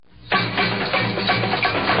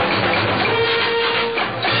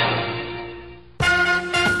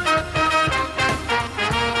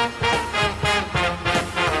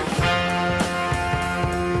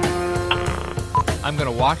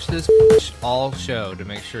watch this all show to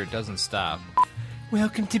make sure it doesn't stop.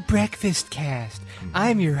 Welcome to Breakfast Cast.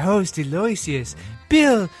 I'm your host, Aloysius.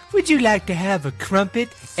 Bill, would you like to have a crumpet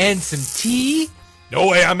and some tea? No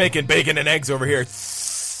way, I'm making bacon and eggs over here.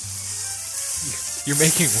 You're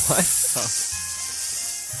making what?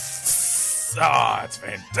 Ah, it's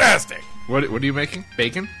fantastic. What are you making?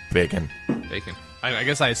 Bacon? Bacon. Bacon. I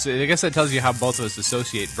guess that tells you how both of us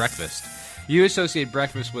associate breakfast. You associate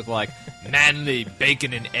breakfast with, like, manly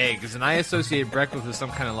bacon and eggs, and I associate breakfast with some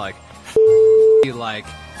kind of, like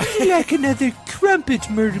Like another crumpet,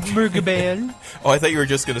 Murgabell. Oh, I thought you were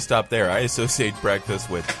just going to stop there. I associate breakfast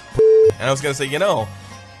with and I was going to say,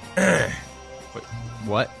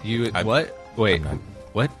 What? What? Wait.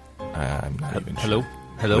 What? I'm not even Hello? sure.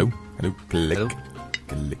 Hello? Hello? Click. Hello?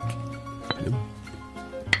 Click. Hello?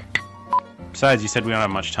 Besides, you said we don't have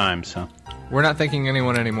much time, so... We're not thanking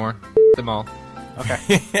anyone anymore. Them all.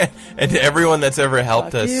 Okay. And to everyone that's ever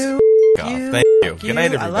helped us. You, Off. you, Thank you. Good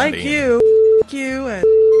night, everybody. I like you. You and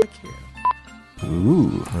you.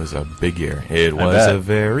 Ooh, it was a big year. It was bet. a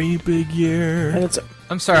very big year. And it's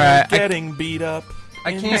I'm sorry, I Getting beat up. I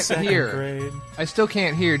in can't second hear. grade. I still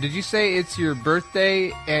can't hear. Did you say it's your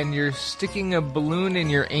birthday and you're sticking a balloon in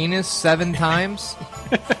your anus 7 times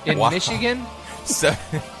in Wow. Michigan? So,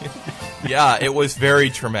 yeah, it was very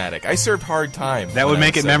traumatic. I served hard time. That when would I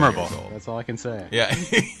make was it 7 memorable. years old. That's all I can say. Yeah,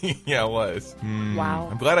 yeah, it was. wow.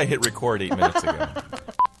 I'm glad I hit record 8 minutes ago.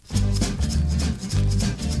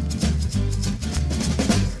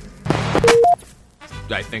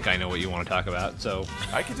 I think I know what you want to talk about, so...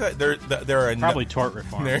 I can tell you, there are Probably tort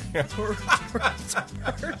reform.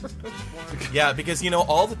 Yeah, because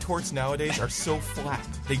all the torts nowadays are so flat.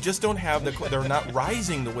 They just don't have they're not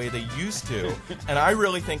rising the way they used to. And I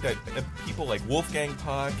really think that people like Wolfgang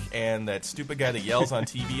Puck and that stupid guy that yells on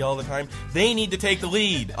TV all the time, they need to take the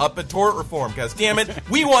lead up at tort reform. Because damn it,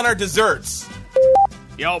 we want our desserts.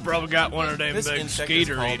 Y'all probably got one of them This big insect is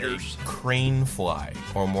skater called eaters. a crane fly,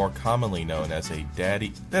 or more commonly known as a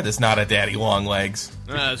daddy. That is not a daddy long legs.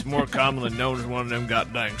 It's more commonly known as one of them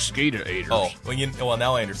goddamn skater eaters. Oh, well,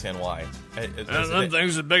 now I understand why. Them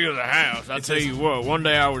things as big as a house. I tell you what, one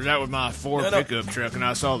day I was out with my Ford pickup truck and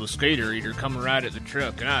I saw the skater eater coming right at the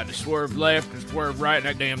truck, and I had to swerve left and swerve right, and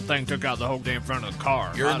that damn thing took out the whole damn front of the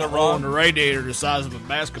car. You're in the I had a hole wrong- in the radiator the size of a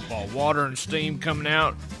basketball, water and steam coming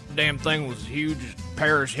out. The damn thing was huge as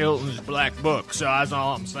Paris Hilton's black book. So that's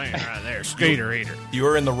all I'm saying right there. Skater eater. You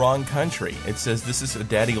are in the wrong country. It says this is a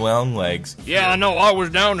daddy long legs. Yeah, I know. I was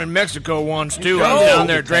down in Mexico once, too. I was down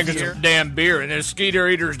there drinking some damn beer, and there's skater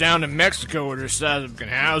eaters down in Mexico are the size of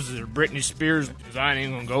houses or Britney Spears. I ain't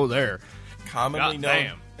even going to go there. Commonly known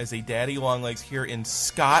Goddamn. as a daddy long legs here in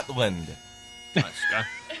Scotland.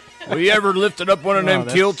 Well, you ever lifted up one of them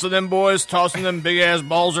that's- kilts of them boys, tossing them big-ass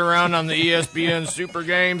balls around on the ESPN Super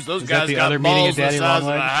Games? Those Is that guys the got other meaning balls of the daddy size of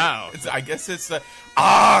long a legs? house. I guess it's the...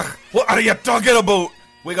 what are you talking about?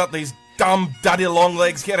 We got these dumb daddy long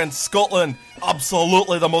legs here in Scotland.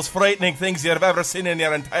 Absolutely the most frightening things you've ever seen in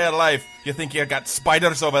your entire life. You think you got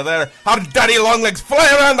spiders over there? Our daddy long legs fly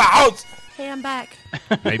around the house! Hey, I'm back.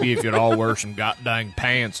 Maybe if you'd all wear some goddamn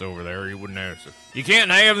pants over there, you wouldn't have to. You can't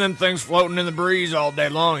have them things floating in the breeze all day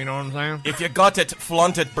long, you know what I'm saying? If you got it,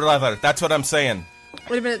 flaunt it, brother. That's what I'm saying.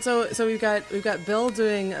 Wait a minute. So we've got Bill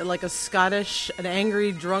doing like an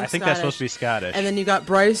angry drunk. I think Scottish, that's supposed to be Scottish. And then you got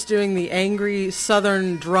Bryce doing the angry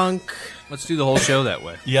Southern drunk. Let's do the whole show that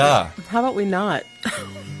way. Yeah. How about we not?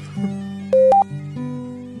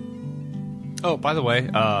 Oh, by the way,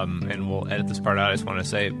 and we'll edit this part out, I just want to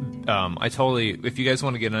say, if you guys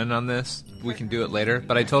want to get in on this, we can do it later,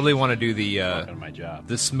 but I totally want to do Welcome to my job.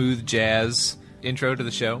 the smooth jazz intro to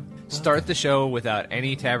the show. Start the show without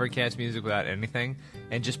any Tavern Cast music, without anything,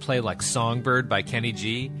 and just play like Songbird by Kenny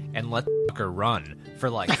G, and let the fucker run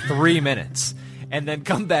for like 3 minutes, and then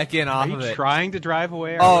come back in off Are of you it. trying to drive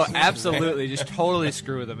away? Oh, absolutely. Just totally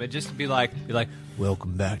screw with them. And just be like,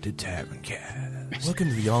 welcome back to Tavern Cast. Welcome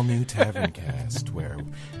to the all-new Tavern Cast, where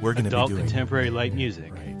we're going to be Adult doing... contemporary light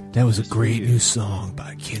music. That was a great new song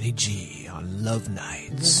by Kenny G on Love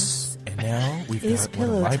Nights. And now we've Is got one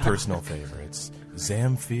of pillow my talk. personal favorites,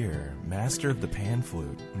 Zamfir, master of the pan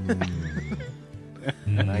flute.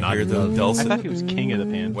 When I hear the I dulcet... thought he was king of the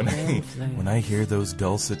pan. When I hear those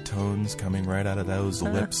dulcet tones coming right out of those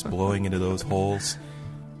lips, blowing into those holes,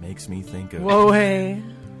 makes me think of... Whoa, hey.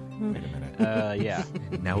 Wait a minute. Yeah.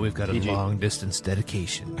 Now we've got a PG. long-distance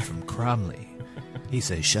dedication from Cromley. He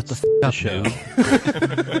says, shut the up, show. noob.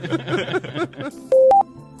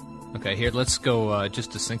 Okay, here, let's go,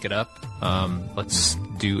 just to sync it up, let's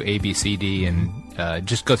do A, B, C, D, and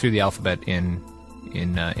just go through the alphabet in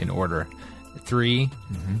order. 3,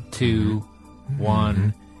 2,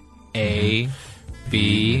 1, A,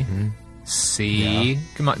 B, C.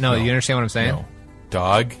 Come on, no, you understand what I'm saying? No.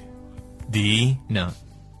 Dog. D. No.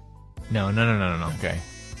 No. Okay.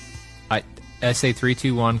 I say 3,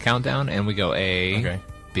 2, 1 countdown, and we go A, Okay.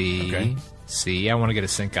 B, Okay. C. I want to get a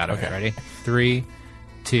sync out of it. Okay. Ready? 3,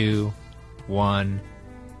 2, 1,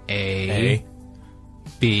 A,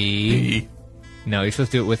 B. B. No, you're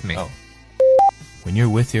supposed to do it with me. Oh. When you're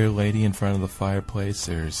with your lady in front of the fireplace,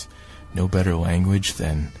 there's no better language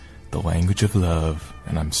than the language of love.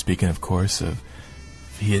 And I'm speaking, of course, of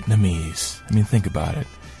Vietnamese. I mean, think about it.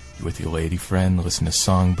 You're with your lady friend, listen to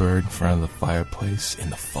Songbird in front of the fireplace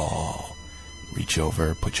in the fall. Reach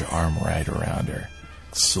over, put your arm right around her,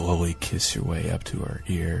 slowly kiss your way up to her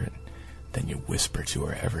ear, and then you whisper to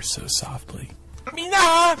her ever so softly. Right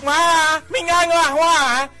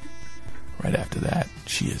after that,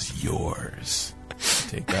 she is yours.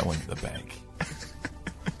 Take that one to the bank.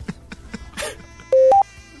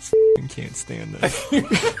 I can't stand this.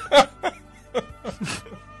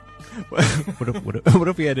 What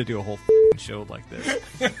if we had to do a whole show like this?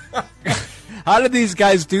 How did these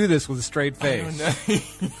guys do this with a straight face?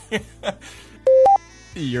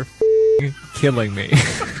 You're killing me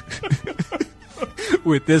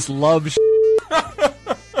with this love.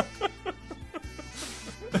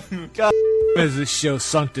 God, has this show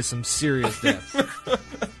sunk to some serious depths?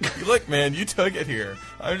 Look, man, you took it here.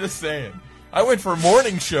 I'm just saying. I went for a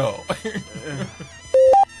morning show.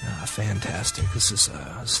 Fantastic. This is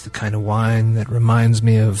the kind of wine that reminds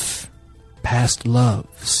me of past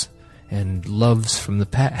loves and loves from the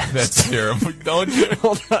past. That's terrible. Don't you?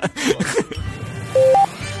 Hold on.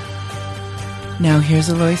 Now here's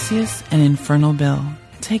Aloysius and Infernal Bill,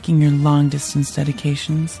 taking your long-distance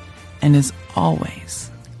dedications, and as always,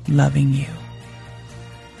 loving you.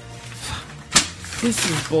 This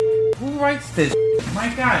is bull. Who writes this? My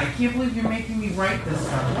God, I can't believe you're making me write this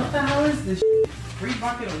stuff. What the hell is this? Free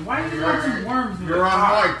bucket of... Why do you want some worms? You're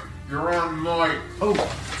on mic. You're on mic. Oh.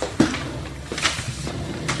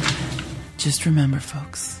 Just remember,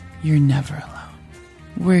 folks, you're never alone.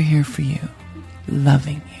 We're here for you,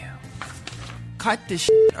 loving you. Cut this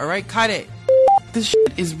shit, alright? Cut it. This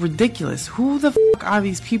shit is ridiculous. Who the fuck are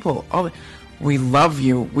these people? We love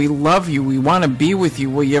you. We love you. We want to be with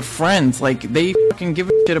you. We're your friends. Like, they fucking give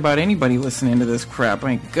a shit about anybody listening to this crap.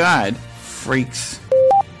 My God. Freaks.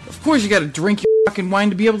 Of course you gotta drink your fucking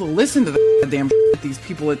wine to be able to listen to the goddamn shit these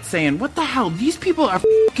people are saying. What the hell? These people are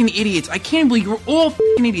fucking idiots. I can't believe you're all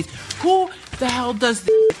fucking idiots. Who the hell does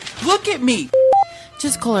this? Look at me.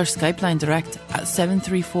 Just call our Skype line direct at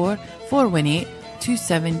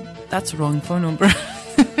 734-418-27... That's the wrong phone number.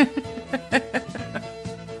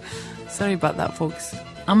 Sorry about that, folks.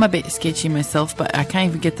 I'm a bit sketchy myself, but I can't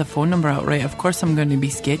even get the phone number out right. Of course I'm going to be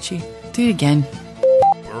sketchy. Do it again.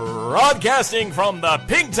 Broadcasting from the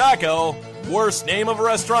Pink Taco, worst name of a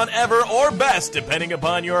restaurant ever, or best, depending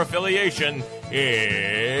upon your affiliation.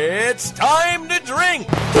 It's time to drink.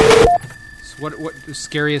 What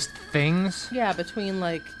scariest things? Yeah, between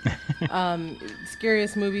like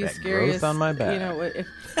scariest movies, That scariest growth on my back. You know, if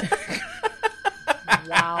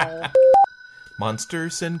wow.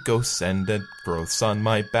 Monsters and ghosts and growths on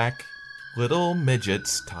my back. Little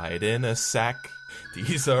midgets tied in a sack.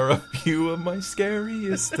 These are a few of my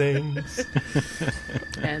scariest things.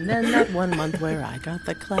 And then that 1 month where I got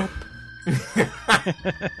the clap.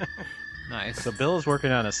 Nice. So Bill is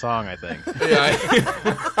working on a song, I think. Yeah,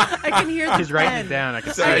 I can hear the He's writing pen. it down. I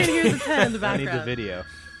can see I it. can hear the pen in the I need background. the video.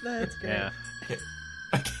 That's great. Yeah.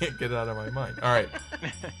 I can't get it out of my mind. All right.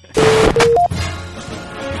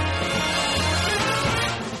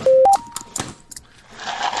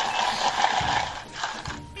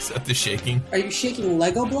 Is that the shaking? Are you shaking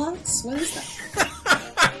Lego blocks? What is that?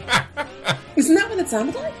 Isn't that what it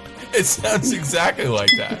sounded like? It sounds exactly like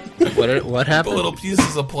that. What The happened? little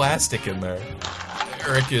pieces of plastic in there.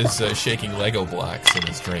 Eric is shaking Lego blocks in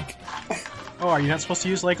his drink. Oh, are you not supposed to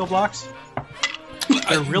use Lego blocks?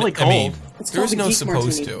 They're really cold. I mean, It's there's called the no Geek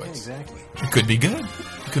supposed Martini. to it. Exactly. It could be good.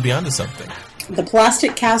 It could be onto something. The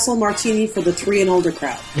Plastic Castle Martini for the 3 and older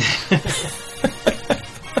crowd.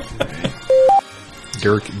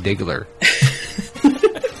 Dirk Diggler.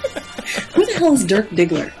 Who the hell is Dirk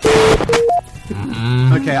Diggler?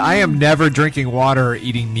 Okay, I am never drinking water or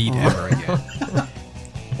eating meat ever again.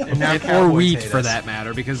 And now Or cowboys wheat, hate for us. that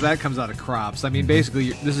matter, because that comes out of crops. I mean,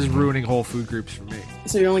 basically, this is ruining whole food groups for me.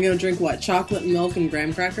 So you're only going to drink what? Chocolate, milk, and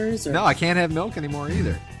graham crackers? Or? No, I can't have milk anymore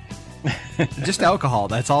either. Just alcohol.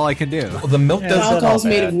 That's all I can do. Well, the milk The doesn't. alcohol's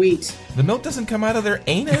made of wheat. The milk doesn't come out of their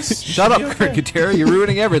anus. Shut up, Cricketera. You're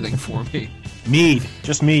ruining everything for me. Mead.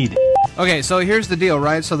 Just mead. Okay, so here's the deal,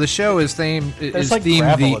 right? So the show is There's like themed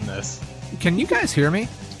gravel in this. Can you guys hear me?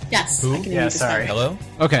 Yes. Who? I can hear Yeah, you just sorry. fine. Hello?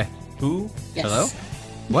 Okay. Who? Yes. Hello?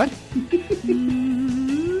 What?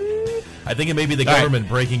 I think it may be the government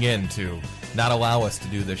breaking in to not allow us to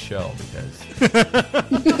do this show because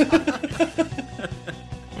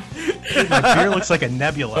My beer looks like a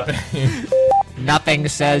nebula. Nothing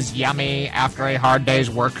says yummy after a hard day's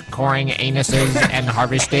work coring anuses and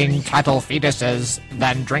harvesting cattle fetuses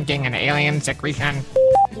than drinking an alien secretion.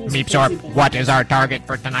 Meepsorp, what is our target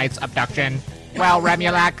for tonight's abduction? Well,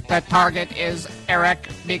 Remulac, the target is Eric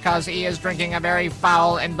because he is drinking a very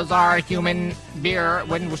foul and bizarre human beer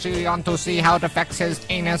when we want to see how it affects his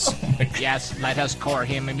anus. Yes, let us core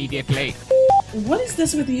him immediately. What is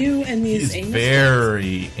this with you and these he's anus?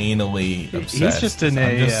 very anally obsessed. He's just in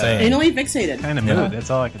I'm a just saying. Anally fixated. kind of mood. That's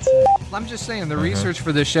all I can say. I'm just saying, the research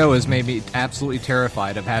for this show has made me absolutely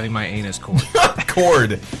terrified of having my anus cored.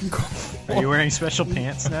 Cord. Are you wearing special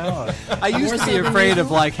pants now? I used to be afraid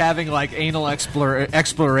of like having like anal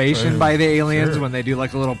exploration by the aliens when they do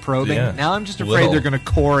like a little probing. Yeah. Now I'm just afraid Little. they're going to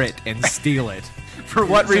core it and steal it. For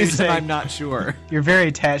what So you're reason, saying- I'm not sure. You're very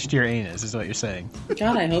attached to your anus, is what you're saying.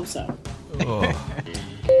 God, I hope so. Oh.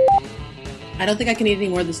 I don't think I can eat any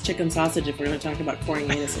more of this chicken sausage if we're going to talk about coring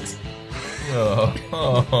anuses. Oh.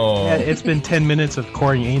 Yeah, it's been 10 minutes of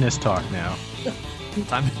coring anus talk now.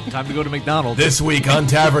 Time to go to McDonald's. This week on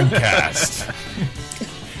Taverncast,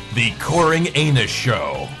 the Coring Anus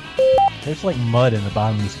Show. There's like mud in the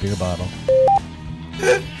bottom of this beer bottle.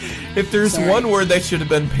 If there's one word that should have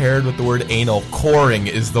been paired with the word anal, coring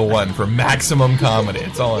is the one for maximum comedy.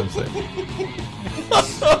 That's all I'm saying.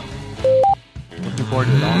 Looking forward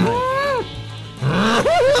to it all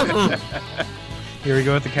night. Here we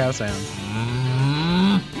go with the cow sounds.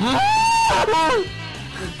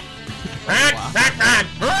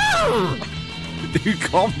 Dude,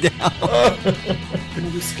 calm down. I'm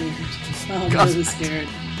really scared. Oh, I'm really scared.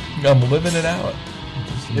 I'm living it out.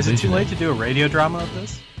 Is it too late to do a radio drama of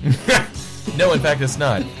this? No, in fact, it's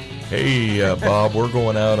not. Hey, Bob, we're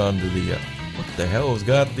going out onto the... what the hell has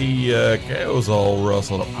got the cows all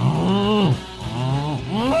rustled up?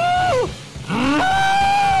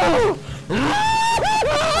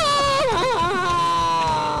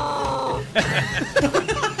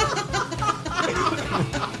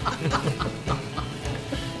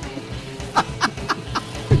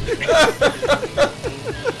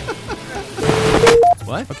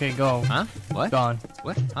 What? Okay, go. Huh? What? Gone.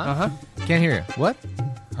 What? Huh? Uh-huh. Can't hear you. What?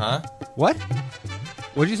 Huh? What?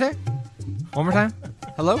 What'd you say? One more time.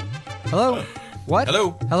 Hello? Hello? What?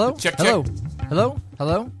 Hello? Hello? Check, Hello? check. Hello?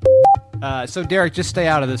 Hello? So Derek, just stay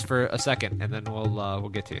out of this for a second, and then we'll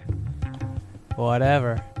get to you.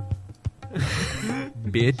 Whatever.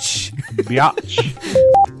 Bitch.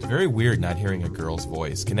 Biatch. It's very weird not hearing a girl's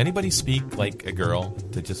voice. Can anybody speak like a girl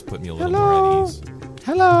to just put me a little more at ease?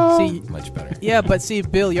 Hello. See, Much better. yeah, but see,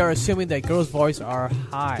 Bill, you're assuming that girls' voices are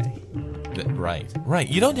high. Right.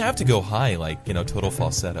 You don't have to go high like, total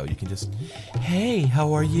falsetto. You can just, hey,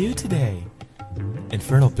 how are you today?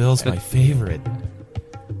 Infernal Bill's my favorite.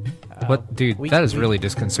 What, dude? That is really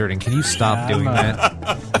disconcerting. Can you stop doing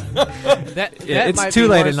that? That It's might too be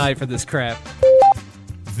late worse. at night for this crap.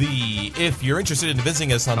 If you're interested in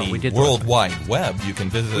visiting us on we the did the World Wide Web, you can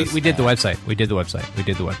visit us. We did the at- website. We did the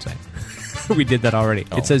website. We did that already.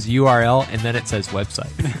 Oh. It says URL and then it says website,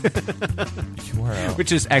 URL.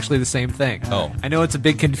 which is actually the same thing. Oh. I know it's a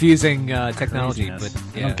big confusing technology, Craziness. but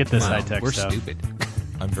I yeah, don't get this wow, high-tech we're stuff. stupid.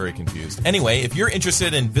 I'm very confused. Anyway, if you're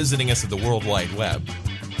interested in visiting us at the World Wide Web,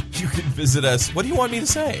 you can visit us. What do you want me to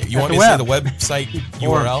say? You At want the me to say web. the website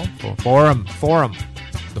URL? Forum.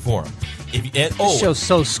 The forum. If you, and, This show's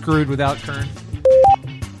so screwed without Kern.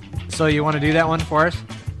 So you want to do that one for us?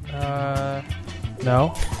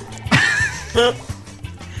 No.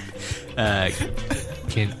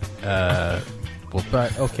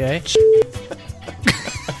 But okay.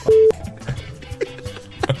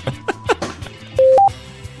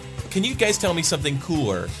 Can you guys tell me something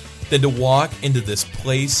cooler than to walk into this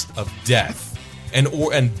place of death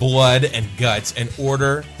and blood and guts and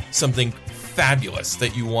order something fabulous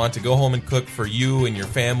that you want to go home and cook for you and your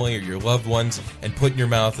family or your loved ones and put in your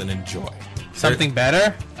mouth and enjoy? Something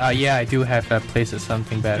better? Yeah, I do have that place that's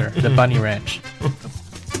something better. The Bunny Ranch.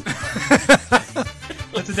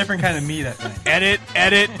 That's a different kind of meat, I think.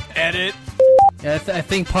 Edit. Yeah, I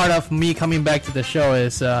think part of me coming back to the show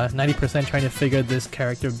is 90% trying to figure this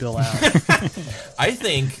character Bill out. I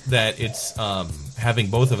think that it's having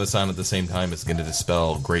both of us on at the same time is going to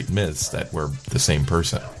dispel great myths that we're the same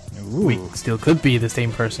person. We still could be the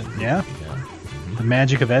same person. Yeah. The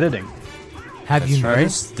magic of editing. Have That's you right.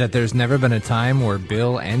 noticed that there's never been a time where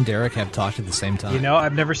Bill and Derek have talked at the same time? You know,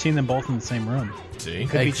 I've never seen them both in the same room. See?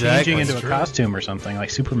 Could be changing into a costume or something,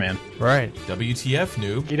 like Superman. Right. WTF,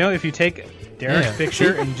 noob. You know, if you take Derek's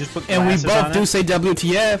picture and you just put And we glasses both on do it, say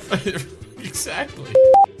WTF. Exactly.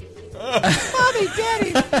 Mommy,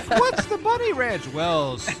 Daddy, what's the Bunny Ranch?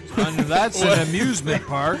 Well, son, that's an amusement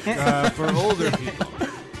park for older people.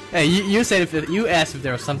 Hey, you said if you asked if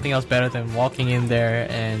there was something else better than walking in there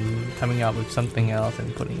and coming out with something else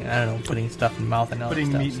and putting stuff in the mouth and all that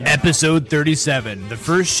stuff. So. Episode 37, the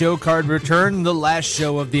first show card return, the last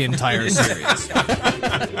show of the entire series.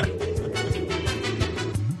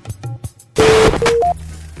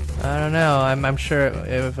 I don't know. I'm sure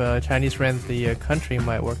if Chinese runs the country, it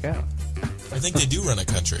might work out. I think they do run a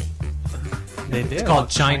country. They do. It's called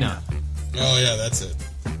China. Oh yeah, that's it.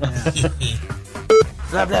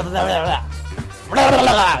 Blah, blah, blah, blah,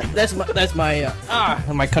 blah. That's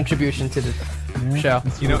my contribution to the show.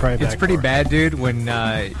 You know, it's pretty bad, dude, when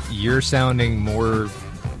you're sounding more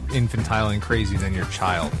infantile and crazy than your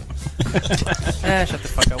child. Shut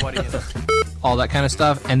the fuck up. What do you know? All that kind of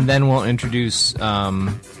stuff, and then we'll introduce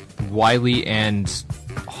Wily and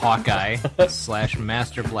Hawkeye /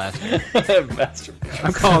 Master Blaster.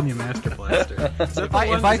 I'm calling you Master Blaster. If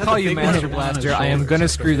I call you Master Blaster, I am gonna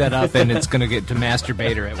screw that up, and it's gonna get to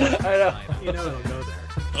Masturbator at one time. You know it'll go there.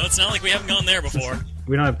 Well, it's not like we haven't gone there before.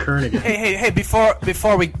 We don't have Kern again. Hey! Before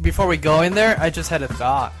we go in there, I just had a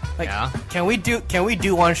thought. Like, can we do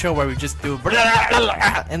one show where we just do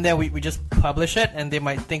and then we just publish it, and they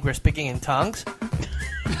might think we're speaking in tongues?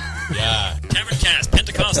 Yeah. Taverncast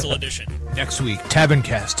Pentecostal Edition. Next week,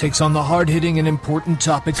 Taverncast takes on the hard-hitting and important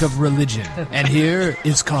topic of religion. And here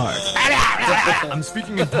is Card. I'm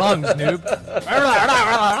speaking in tongues, noob.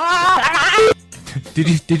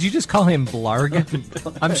 Did you just call him Blarg?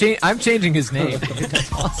 I'm changing his name.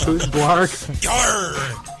 Who's Blarg? Yarr!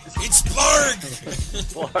 It's Blarg!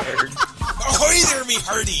 Blarg. Ahoy there, me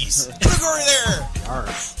hearties! Look over there!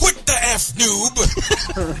 What the F, noob?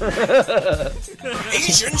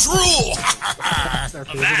 Asians rule!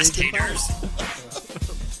 Avast haters!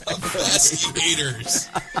 Avast haters!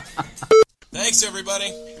 Thanks,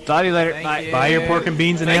 everybody. Talk to you later. Bye. Buy your pork and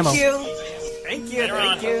beans and ammo. Thank you.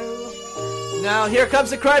 Now here comes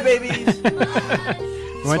the crybabies.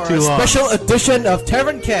 Went For too a long. special edition of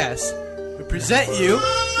Taverncast, we present you.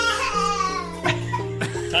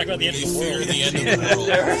 Talk about the end of the Fear world. the end of the world.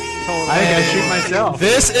 I think I shoot myself.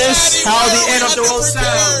 This is how the end of the world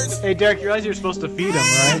sounds. Hey, Derek, you realize you're supposed to feed him,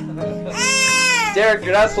 right? Derek,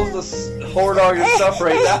 you're not supposed to hoard all your stuff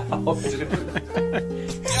right now.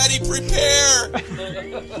 Daddy, prepare!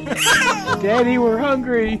 Daddy, we're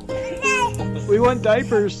hungry. We want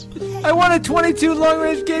diapers. I want a 22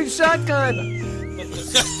 long-range game shotgun.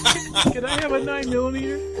 Can I have a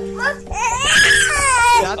 9mm?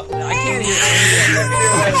 I can't hear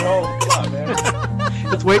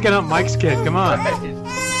anything. It's waking up Mike's kid. Come on.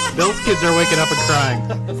 Bill's kids are waking up and crying.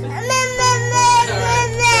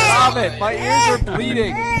 Stop it! My ears are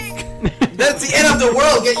bleeding. That's the end of the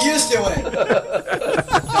world. Get used to it.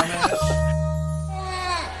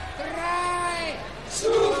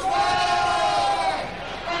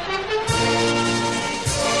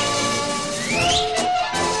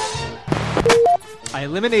 I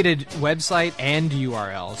eliminated website and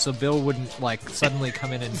URL, so Bill wouldn't suddenly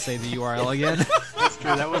come in and say the URL again. That's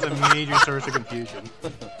true. That was a major source of confusion.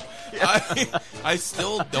 I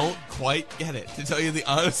still don't quite get it, to tell you the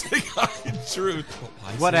honest truth.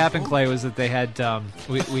 What happened, Clay, was that they had the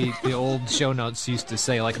old show notes used to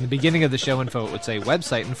say, like in the beginning of the show info, it would say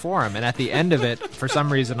website and forum, and at the end of it, for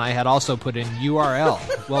some reason, I had also put in URL.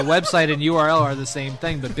 Well, website and URL are the same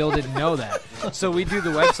thing, but Bill didn't know that. So we do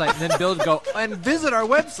the website, and then Bill would go, and visit our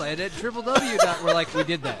website at www. We're like, we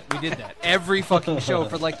did that. Every fucking show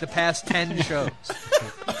for like the past 10 shows.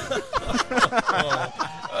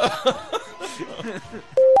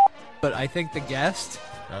 But I think the guest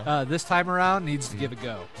this time around needs to give a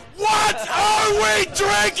go. What are we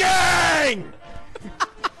drinking?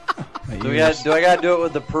 Do I gotta do it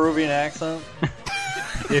with the Peruvian accent?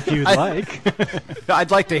 If you'd like.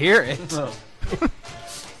 I'd like to hear it.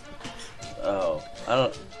 Oh, I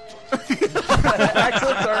don't.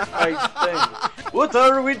 Accents aren't my thing. What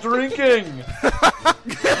are we drinking?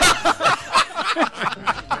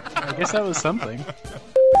 I guess that was something.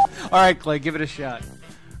 All right, Clay, give it a shot.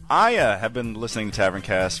 I have been listening to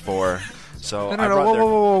Taverncast for so.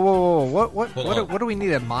 No, whoa. What do we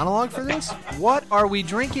need, a monologue for this? What are we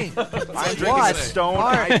drinking? I'm drinking a Stone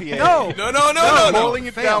IPA. No. Rolling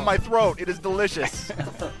it down my throat. It is delicious.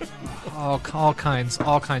 All kinds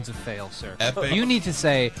of fail, sir. Epic. You need to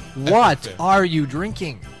say, what are you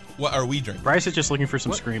drinking? What are we drinking? Bryce is just looking for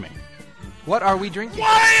some screaming. What are we drinking?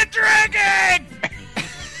 What are you drinking?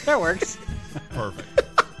 That works. Perfect.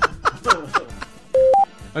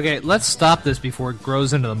 Okay, let's stop this before it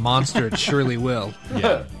grows into the monster it surely will.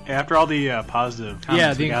 Yeah. After all the positive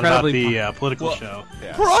comments the we got about incredibly the political show.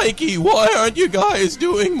 Crikey, why aren't you guys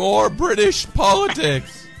doing more British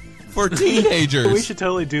politics for teenagers? We should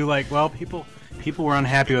totally do people were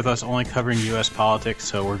unhappy with us only covering U.S. politics,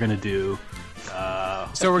 so we're going to do...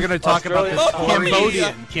 So we're going to talk about this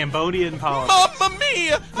Cambodian politics. Mamma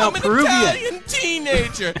mia! No, I'm an Peruvian. Italian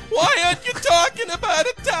teenager. Why aren't you talking about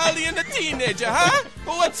Italian teenager, huh?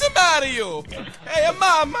 What's the matter, you? Hey,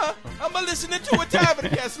 mama, I'm listening to a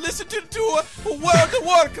Taverncast, listen to World of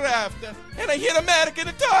Warcraft, and I hear American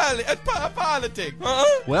Italian politics, huh?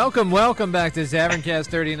 Welcome back to Taverncast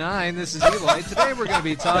 39. This is Eli. Today we're going to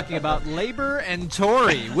be talking about Labor and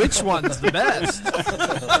Tory. Which one's the best?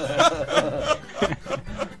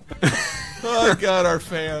 Oh, God, our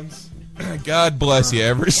fans. God bless you,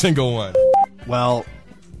 every single one. Well,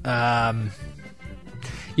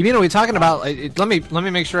 you mean, are we talking about? Let me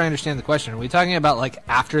make sure I understand the question. Are we talking about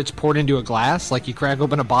after it's poured into a glass, like you crack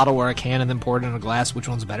open a bottle or a can and then pour it in a glass? Which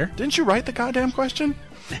one's better? Didn't you write the goddamn question?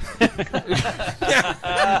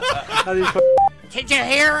 Did you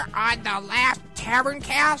hear on the last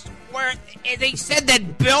Taverncast where they said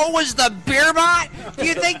that Bill was the beer bot? Do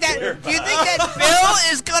you think that Bill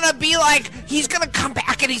is gonna be he's gonna come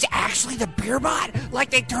back and he's actually the beer bot?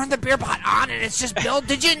 Like they turned the beer bot on and it's just Bill?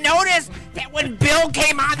 Did you notice that when Bill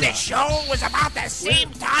came on the show it was about the same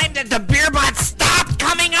time that the beer bot stopped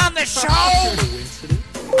coming on the show?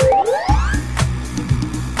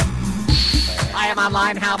 I am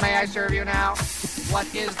online. How may I serve you now? What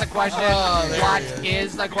is the question? What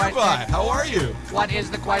is the question? Goodbye. How are you? What is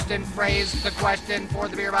the question? Phrase the question for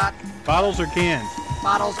the beer bot. Bottles or cans?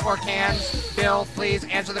 Bottles or cans? Bill, please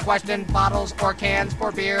answer the question. Bottles or cans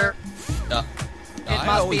for beer? It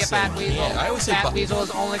must be a fat weasel. Fat weasel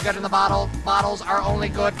is only good in the bottle. Bottles are only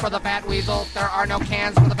good for the fat weasel. There are no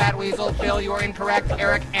cans for the fat weasel. Bill, you are incorrect.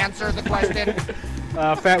 Eric, answer the question.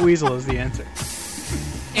 Fat weasel is the answer.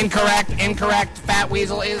 Incorrect. Fat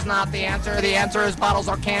weasel is not the answer. The answer is bottles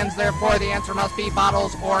or cans. Therefore, the answer must be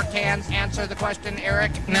bottles or cans. Answer the question,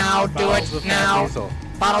 Eric. Now, do it. Now.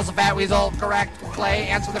 Bottles of fat weasel. Correct. Clay,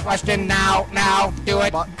 answer the question. Now. Do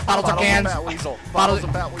it. Bottles or cans. Bottles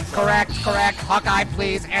of fat weasel. Correct. Hawkeye,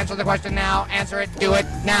 please answer the question now. Answer it. Do it.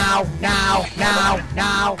 Now.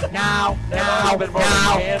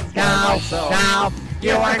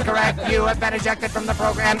 You are incorrect. You have been ejected from the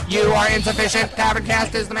program. You are insufficient.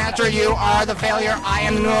 Taverncast is the master. You are the failure. I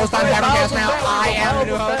am the new host on Taverncast now. I am the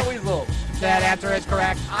new host. That answer is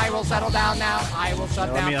correct. I will settle down now. I will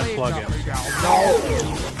shut down. Let me unplug him. No.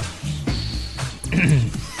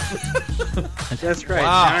 That's right.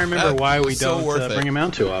 Wow, now I remember why we so don't bring him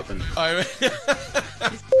out too often.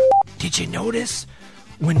 Did you notice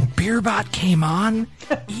when Beerbot came on,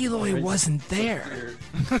 Eloy wasn't there?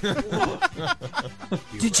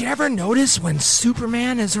 Did you ever notice when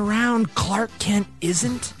Superman is around, Clark Kent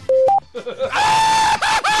isn't?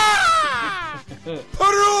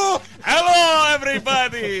 Peru! Hello,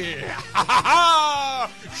 everybody!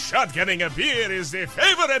 Shotgunning a beer is the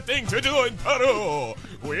favorite thing to do in Peru.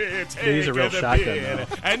 We take a real the shotgun, beer though.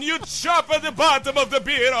 and you chop at the bottom of the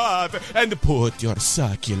beer heart and put your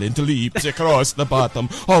succulent lips across the bottom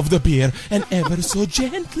of the beer and ever so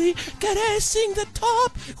gently caressing the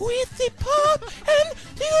top with the pop, and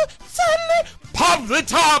you suddenly pop the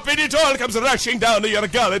top and it all comes rushing down to your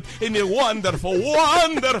gullet in a wonderful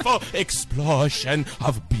explosion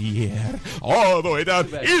of beer all the way down.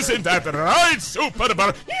 Isn't that right,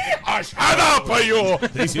 Superman? Shut up, you!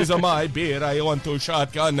 This is my beer I want to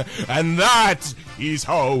shotgun, and that is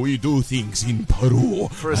how we do things in Peru.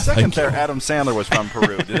 For a second there, Adam Sandler was from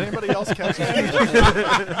Peru. Did anybody else catch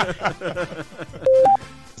that?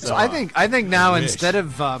 So I think now instead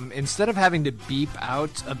of having to beep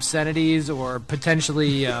out obscenities or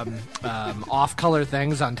potentially off-color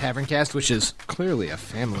things on Taverncast, which is clearly a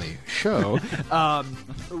family show,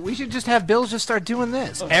 we should just have Bill just start doing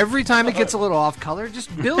this every time it gets a little off-color. Just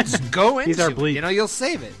Bill just go into He's our it. bleep. You know, you'll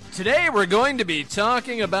save it. Today we're going to be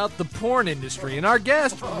talking about the porn industry, and our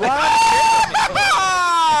guest Ron.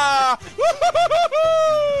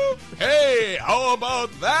 Hey, how about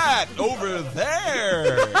that over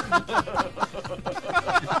there?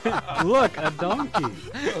 Look, a donkey.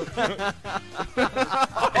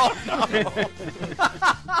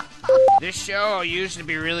 This show used to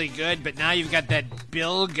be really good, but now you've got that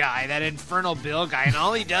Bill guy, that infernal Bill guy, and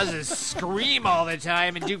all he does is scream all the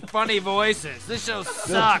time and do funny voices. This show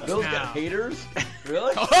sucks Bill's now. got haters.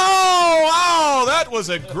 Really? Oh, that was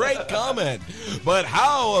a great comment. But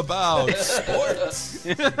how about sports?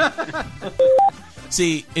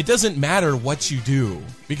 See, it doesn't matter what you do,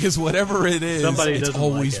 because whatever it is, Somebody it's doesn't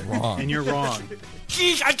always like it, wrong. and you're wrong.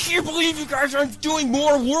 Jeez, I can't believe you guys aren't doing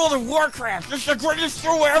more World of Warcraft. This is the greatest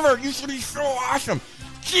show ever. It used to be so awesome.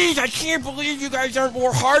 Jeez, I can't believe you guys aren't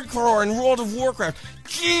more hardcore in World of Warcraft.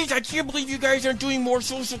 Jeez, I can't believe you guys aren't doing more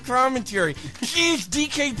social commentary. Jeez,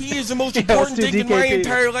 DKP is the most important thing in my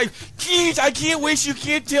entire life. Jeez, I can't wish you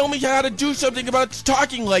can't tell me how to do something about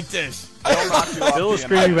talking like this. Bill is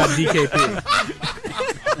screaming about DKP.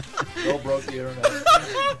 Bill broke the internet.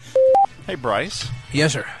 Hey, Bryce.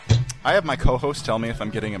 Yes, sir. I have my co-host tell me if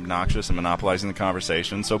I'm getting obnoxious and monopolizing the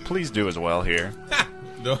conversation, so please do as well here.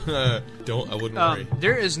 Don't. I wouldn't worry.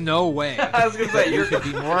 There is no way I was gonna say you could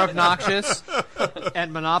be more obnoxious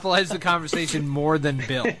and monopolize the conversation more than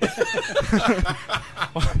Bill.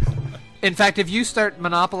 In fact, if you start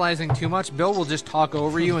monopolizing too much, Bill will just talk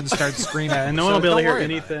over you and start screaming. And no one will be able to hear worry.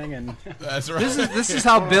 anything. And That's right. This is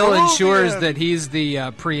how Bill ensures that he's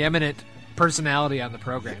the preeminent personality on the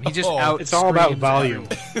program. He just out. it's all about volume.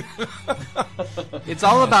 It's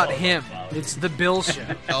all about him. It's the Bill show.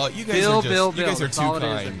 Oh, you guys Bill, are just, Bill, you guys Bill. are That's too all it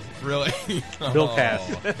is. kind. Really. Bill Cast.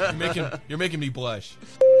 You're making me blush.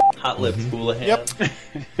 Hot lips, Houlihan.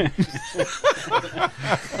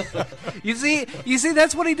 You see,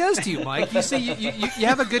 that's what he does to you, Mike. You see, you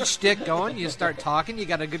have a good shtick going. You start talking. You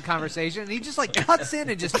got a good conversation, and he just like cuts in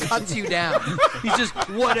and just cuts you down. He's just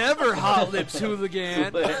whatever, hot lips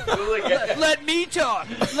hooligan. Let me talk.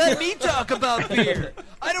 Let me talk about beer.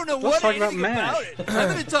 I don't know Let's talk anything about about it.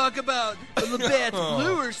 I'm going to talk about Labatt's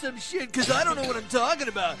Blue or some shit because I don't know what I'm talking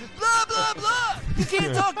about. Blah blah blah. You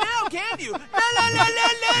can't talk now, can you? La la la la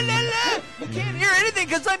la la la. You can't hear anything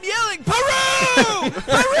because I'm yelling. Peru!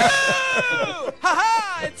 Peru! Ha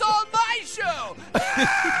ha! It's all my show.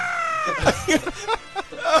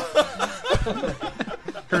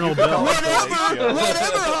 Colonel Bill.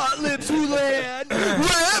 Whatever, hot lips, Houlihan.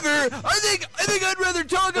 Whatever. I think I'd rather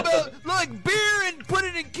talk about like beer and put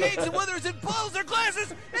it in cakes and whether it's in bowls or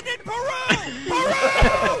glasses and then Peru. Peru,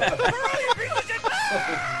 you piece of shit.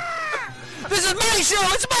 This is my show.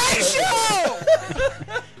 It's my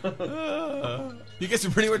show. You guys are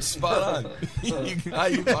pretty much spot on.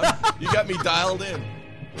 you got me dialed in.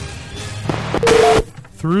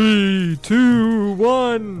 3, 2,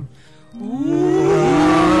 1.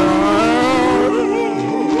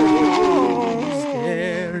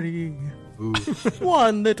 Scary.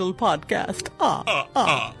 One little podcast.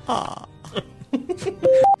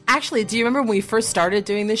 Actually, do you remember when we first started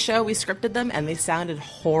doing this show? We scripted them and they sounded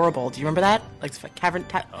horrible. Do you remember that? Like Tavern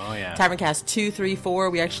Cast 2, 3, 4.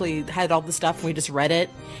 We actually had all the stuff and we just read it,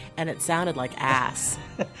 and it sounded like ass.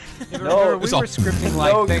 No, we were scripting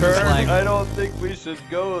like things Kurt, like. I don't think we should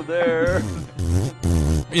go there.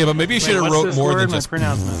 Yeah, but maybe you should have What's wrote this more word? than My just.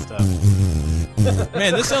 pronouncement stuff.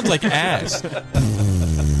 Man, this sounds like ass.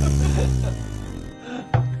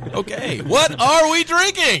 Okay, what are we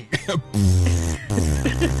drinking?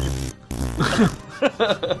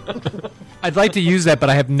 I'd like to use that, but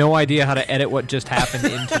I have no idea how to edit what just happened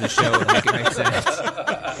into the show and make it make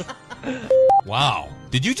sense. Wow.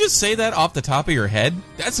 Did you just say that off the top of your head?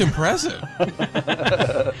 That's impressive.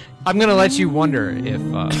 I'm gonna let you wonder if.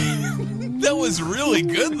 That was really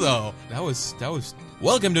good, though. That was.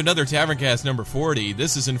 Welcome to another Taverncast number 40.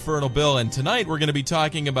 This is Infernal Bill, and tonight we're going to be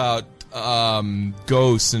talking about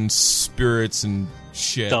ghosts and spirits and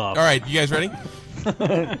shit. Stop. All right, you guys ready?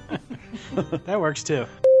 That works too.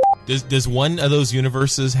 Does one of those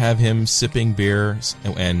universes have him sipping beer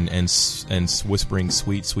and whispering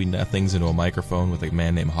sweet nothings into a microphone with a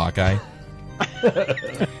man named Hawkeye?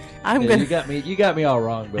 You got me all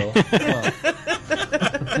wrong, Bill. Come on.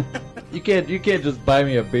 You can't just buy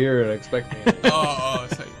me a beer and expect me.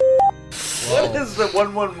 What is the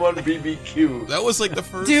 111 BBQ? That was like the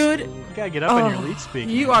first. Dude, You gotta get up on your lead speak.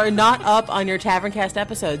 you are not up on your Taverncast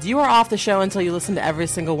episodes. You are off the show until you listen to every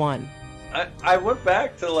single one. I went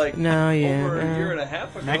back to like over a year and a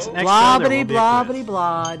half ago. Next Blah show, there bitty will be a blah quiz. bitty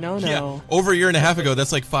blah. No. Yeah, over a year and a half ago,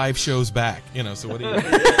 that's like 5 shows back. So what do you?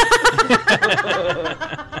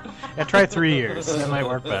 Yeah, try 3 years. That might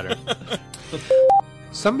work better.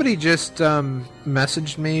 Somebody just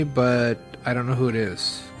messaged me, but I don't know who it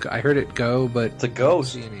is. I heard it go, but it's a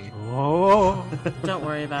ghost. Oh, don't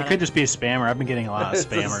worry about it. Could just be a spammer. I've been getting a lot of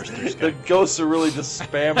spammers. The ghosts are really just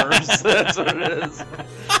spammers. That's what it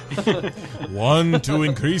is. One to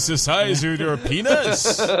increase the size of your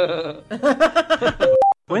penis.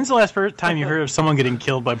 When's the last time you heard of someone getting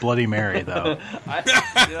killed by Bloody Mary, though?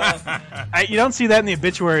 You don't see that in the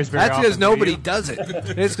obituaries very That's often. because nobody does it.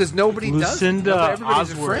 It's because nobody does it. Lucinda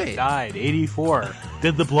Everybody's Osworth afraid. died, 84.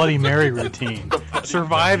 Did the Bloody Mary routine.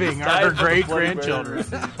 Surviving her great-grandchildren.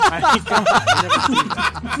 Come All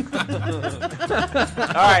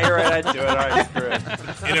right, you're right. I'd do it. All right, screw it.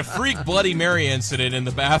 In a freak Bloody Mary incident in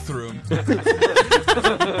the bathroom.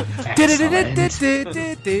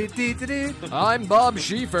 I'm Bob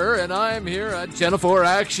Schieffer, and I'm here at Channel 4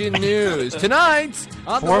 Action News. Tonight,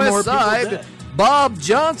 on the Four more West people Side, dead. Bob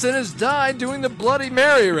Johnson has died doing the Bloody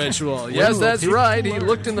Mary ritual. Yes, that's right. He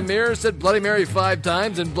looked in the mirror, said Bloody Mary 5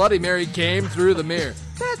 times, and Bloody Mary came through the mirror.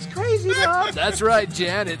 That's crazy, Bob. That's right,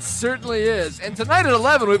 Jan. It certainly is. And tonight at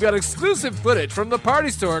 11, we've got exclusive footage from the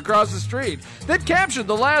party store across the street that captured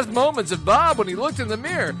the last moments of Bob when he looked in the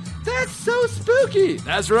mirror. That's so spooky.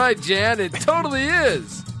 That's right, Jan. It totally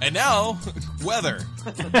is. And now, weather.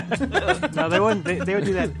 No, they wouldn't. They would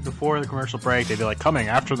do that before the commercial break. They'd be like, coming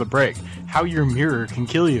after the break, how your mirror can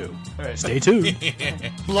kill you. Stay tuned.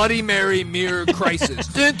 Bloody Mary mirror crisis.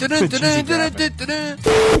 Dun, dun, dun, dun, dun, dun, dun, dun, dun.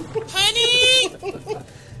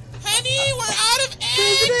 Honey, we're out of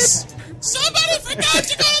eggs. Somebody forgot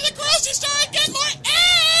to go to the grocery store and get more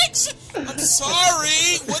eggs. I'm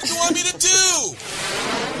sorry. What do you want me to do?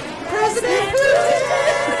 President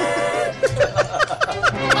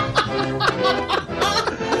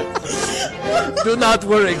Do not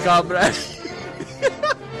worry, comrade.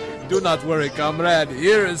 Do not worry, comrade.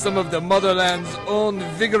 Here is some of the motherland's own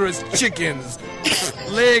vigorous chickens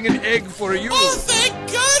laying an egg for you. Oh, thank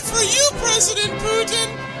God for you, President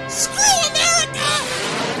Putin. Screw America.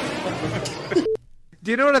 Do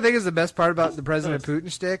you know what I think is the best part about the President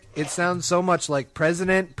Putin shtick? It sounds so much like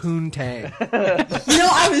President Poontang.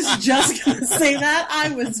 I was just going to say that.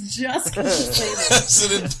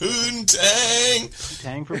 President Poontang.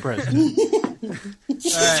 Tang for president.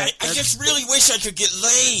 I just really wish I could get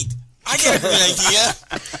laid. I got a good idea.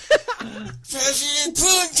 President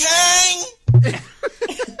Poontang.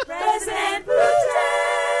 President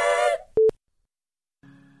Putin!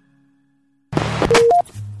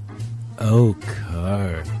 Oh,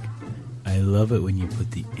 Karg. I love it when you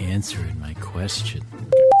put the answer in my question.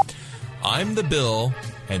 I'm the Bill,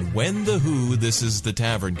 and when the who, this is the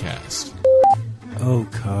Tavern Cast. Oh,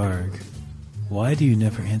 Karg. Why do you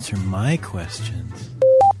never answer my questions?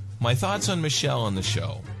 My thoughts on Michelle on the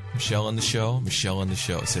show. Michelle on the show, Michelle on the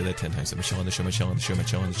show. Say that 10 times. Michelle on the show, Michelle on the show,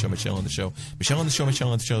 Michelle on the show, Michelle on the show, Michelle on the show,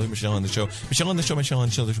 Michelle on the show, Michelle on the show, Michelle on the show, Michelle on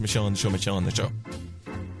the show, Michelle on the show, Michelle on the show,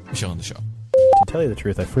 Michelle on the show. To tell you the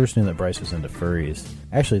truth, I first knew that Bryce was into furries.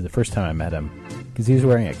 Actually, the first time I met him, because he was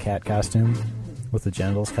wearing a cat costume with the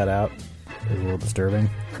genitals cut out. It was a little disturbing.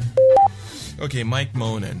 Okay, Mike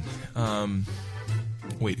Monin.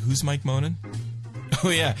 Wait, who's Mike Monin? Oh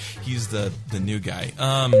yeah, he's the new guy.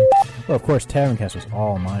 Well, of course, Taverncast was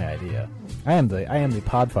all my idea. I am the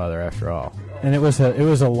podfather after all, and it was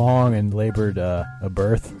a long and labored a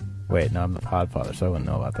birth. Wait, no, I'm the podfather, so I wouldn't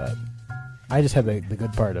know about that. I just had the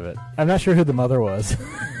good part of it. I'm not sure who the mother was.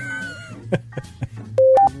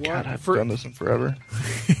 God, I've done this in forever.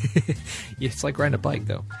 Yeah, it's like riding a bike,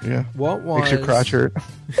 though. Yeah. What was... Makes your crotch hurt.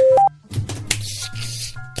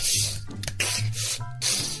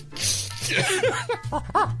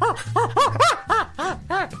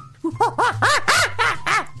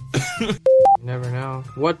 Never know.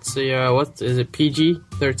 What's is it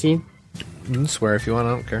PG-13? You can swear if you want, I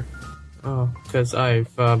don't care. Oh, because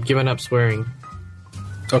I've given up swearing.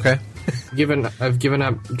 Okay. I've given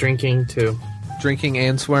up drinking too. Drinking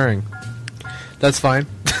and swearing. That's fine.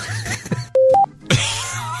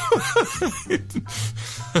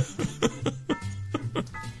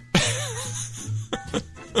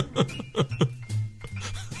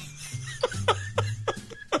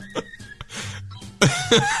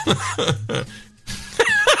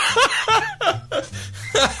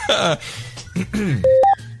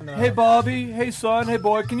 Hey Bobby, hey son, hey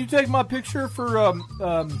boy, can you take my picture for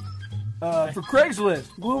Craigslist?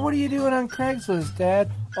 Well, what are you doing on Craigslist,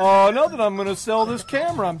 Dad? Nothing. I'm going to sell this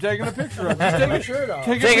camera. I'm taking a picture of it. Just Take your shirt off.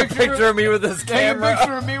 Take Take a picture of me with this camera. Take a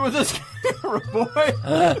picture of me with this camera, boy.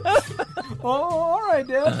 Oh, all right,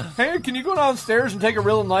 Dad. Hey, can you go downstairs and take a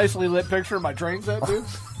real nicely lit picture of my train set, dude?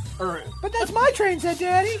 But that's my train set,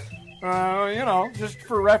 Daddy. Just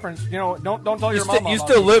for reference. Don't tell your mom. You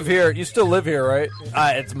still live here. You still live here, right?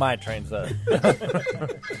 It's my train set.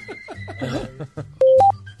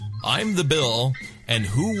 I'm the Bill, and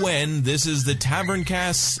who, when, this is the Tavern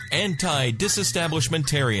Cast's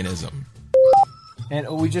anti-disestablishmentarianism. And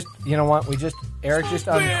we just, you know what? Eric just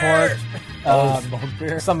uncorked smoke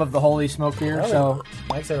beer? Some of the holy smoke beer. So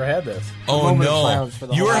Mike's never had this. Oh Moment of no! silence for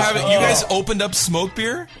the You whole were house. having. You guys opened up smoke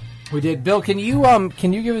beer. we did. Bill, can you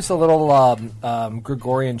give us a little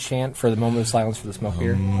Gregorian chant for the moment of silence for the smoke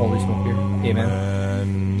beer, holy smoke beer? Amen.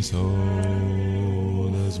 And so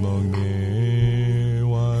the smoke beer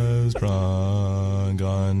was drunk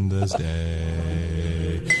on this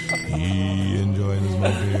day. He enjoyed the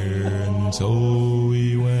smoke beer, and so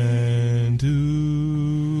he went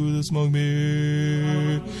to the smoke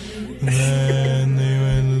beer. Then they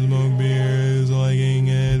went to the smoke beers, liking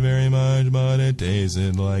it very much, but it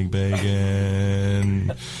tasted like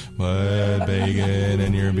bacon. But bacon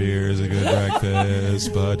and your beer is a good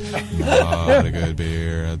breakfast, but not a good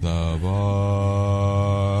beer at the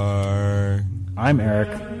bar. I'm Eric,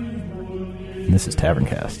 and this is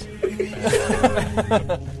Taverncast.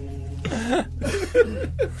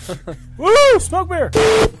 Woo! Smoke beer!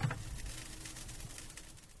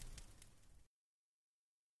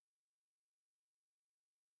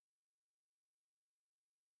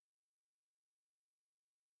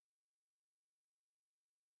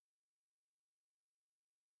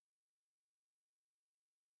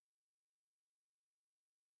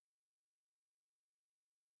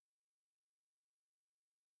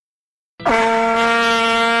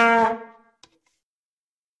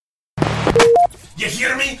 You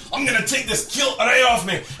hear me? I'm gonna take this kilt right off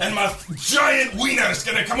me, and my giant wiener is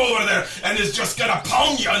gonna come over there and is just gonna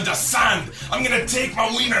pound you into sand. I'm gonna take my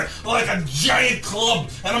wiener like a giant club,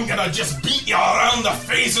 and I'm gonna just beat you around the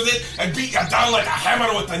face with it and beat you down like a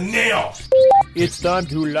hammer with a nail. It's time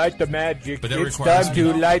to light the magic. But that It's requires time me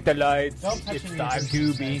to to- light the lights. It's time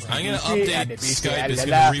to be. I'm gonna sneaky and update be Skype. It's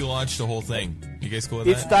la-la-la. gonna relaunch the whole thing. You guys cool with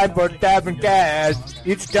It's that? time for Taverncast.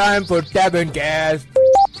 It's time for Taverncast.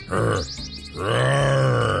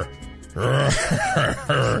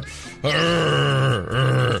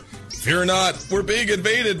 Fear not, we're being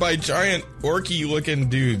invaded by giant orky-looking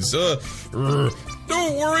dudes. Don't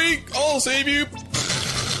worry, I'll save you.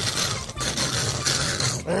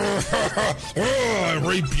 I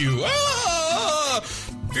rape you.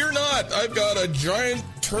 Fear not, I've got a giant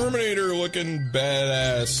Terminator-looking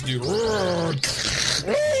badass dude.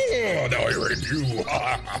 Now I rape you.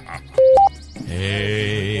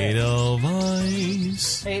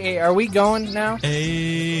 Edelweiss. Hey, are we going now?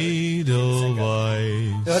 Edelweiss.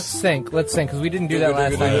 Let's sync, because we didn't do that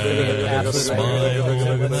last night.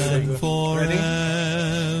 Ready?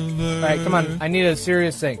 All right, come on. I need a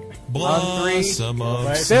serious sync. On 3.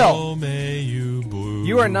 Bill,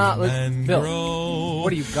 you are not. Bill,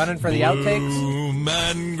 what are you gunning for the outtakes?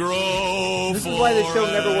 This is why the show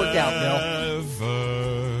never worked out, Bill.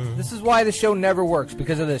 This is why the show never works,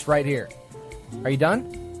 because of this right here. Are you done?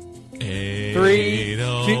 3,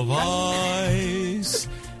 2.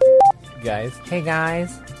 Guys. Hey guys.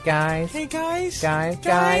 Hey guys.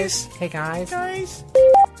 Hey guys.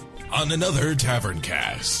 On another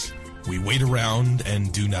Taverncast, we wait around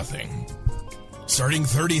and do nothing. Starting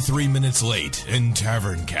 33 minutes late in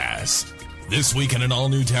Taverncast. This week in an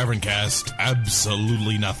all-new Taverncast,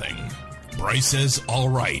 absolutely nothing. Bryce says all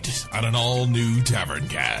right on an all-new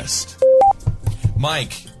Taverncast.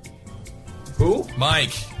 Mike. Who?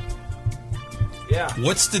 Mike. Yeah.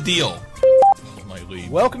 What's the deal?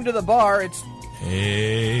 Welcome to the bar. It's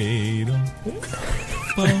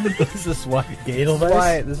This is why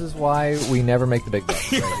This is why we never make the big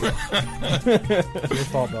bucks. Your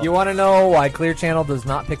fault, Bill. You want to know why Clear Channel does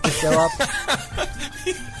not pick the show up?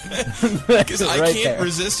 Because I Right can't there.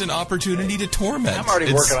 resist an opportunity to torment. I'm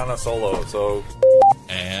already working on a solo, so.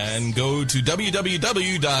 And go to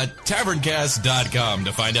www.taverncast.com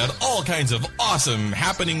to find out all kinds of awesome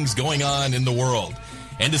happenings going on in the world.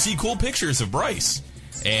 And to see cool pictures of Bryce.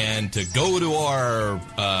 And to go to our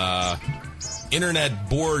internet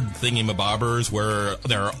board thingy-mabobbers where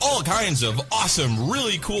there are all kinds of awesome,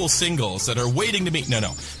 really cool singles that are waiting to meet.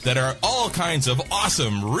 That are all kinds of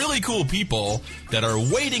awesome, really cool people that are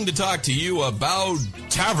waiting to talk to you about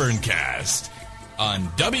Taverncast. On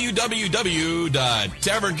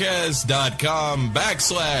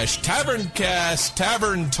www.taverncast.com/Taverncast,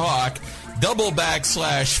 Tavern Talk,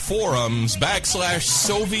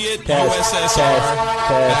 /forums/Soviet USSR.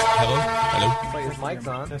 Hello? Wait, his mic's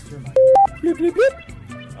on.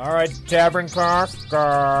 All right, Taverncast,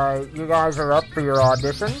 you guys are up for your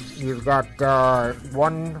audition. You've got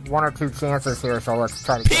one or two chances here, so let's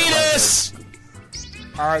try to get Penis!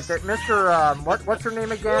 All right, Mr. What's your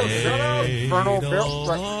name again? Infernal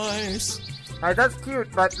Bill. All right, that's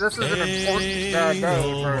cute, but this is an important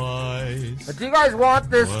day. Do you guys want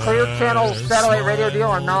this Clear Channel satellite radio deal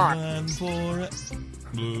or not? All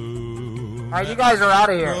right, you guys are out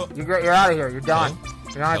of here. You're out of here. You're done.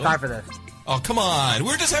 You don't have time for this. Oh, come on.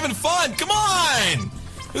 We're just having fun. Come on.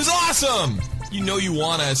 It was awesome. You know you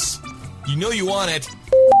want us. You know you want it.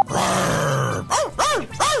 Rawr.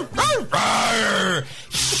 Rawr.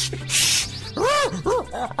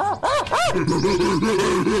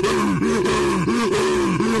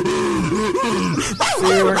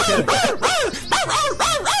 See, we're kidding.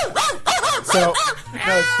 So,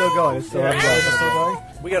 no, it's still going. It's still going.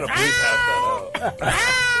 We gotta bleep half that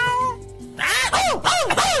out.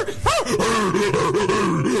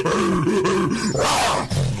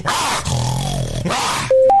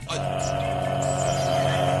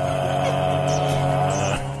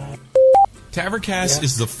 Tavercast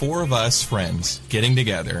is the four of us friends getting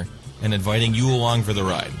together and inviting you along for the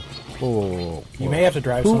ride. Whoa. You may have to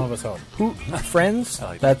drive some of us home. Friends?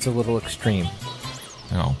 That's a little extreme.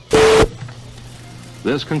 No.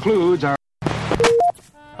 This concludes our...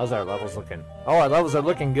 How's our levels looking? Oh, our levels are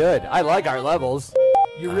looking good. I like our levels.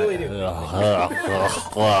 You really do.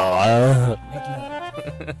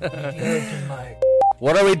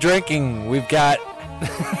 What are we drinking? We've got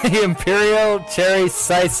the Imperial Cherry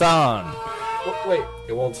Saison. Wait,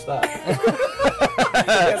 it won't stop. It's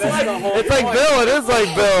like Bill. It is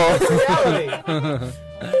like Bill.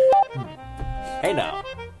 Hey now.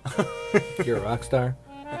 You're a rock star?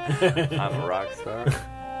 I'm a rock star.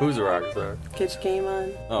 Who's a rock star? Kitsch came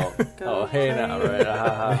on. Oh, hey now, right?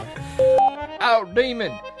 Out,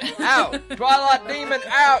 demon! Out! Twilight demon,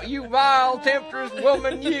 out! You vile, temptress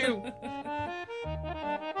woman, you!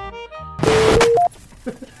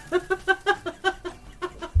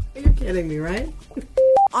 You're kidding me, right?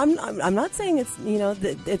 I'm not saying it's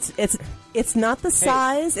it's not the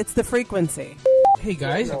size, it's the frequency. Hey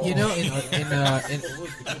guys, you know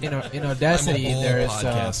in Audacity there is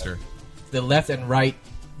the left and right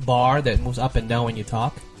bar that moves up and down when you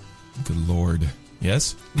talk. Good lord.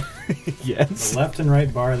 Yes? Yes. The left and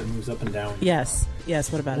right bar that moves up and down. Yes.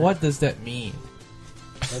 What about it? What does that mean?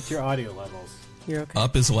 That's your audio levels. You're okay.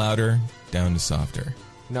 Up is louder, down is softer.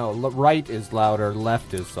 No, right is louder,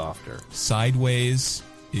 left is softer. Sideways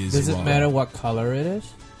is Does it wrong. matter what color it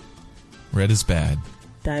is? Red is bad.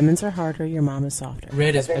 Diamonds are harder, your mom is softer.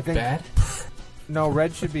 Red is bad? No,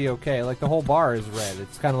 red should be okay. Like, the whole bar is red.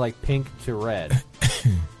 It's kind of like pink to red.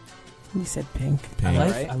 You said pink. Pink.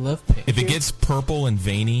 I love pink. If it gets purple and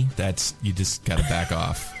veiny, that's you just gotta back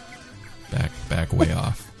off. Back way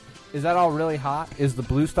off. Is that all really hot? Is the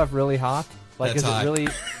blue stuff really hot? Like, That's hot.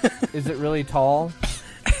 Is it really tall?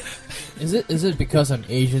 Is it because I'm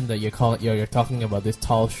Asian that you're talking about this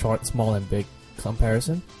tall, short, small, and big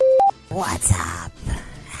comparison? What's up?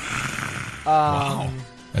 Wow.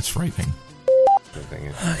 That's frightening.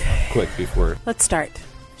 Okay. Quick before. Let's start.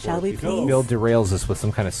 Shall we please? Bill derails us with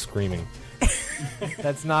some kind of screaming.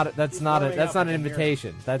 That's not an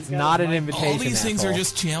invitation. That's not an invitation. All these things are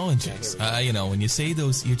just challenges. When you say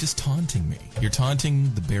those, you're just taunting me. You're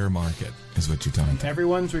taunting the bear market, is what you're taunting.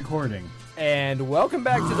 Everyone's recording. And welcome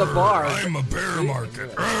back to the bar. I'm a bear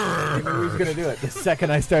market. I knew he was going to do it. The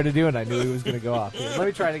second I started doing it, I knew he was going to go off. Here, let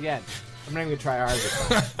me try it again. I'm not even going to try hard this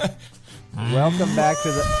time. Welcome back to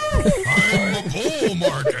the... I'm a bull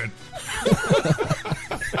market.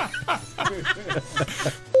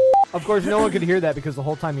 Of course, no one could hear that because the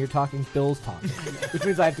whole time you're talking, Bill's talking. Which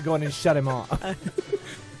means I have to go in and shut him off.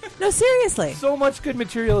 No, seriously. So much good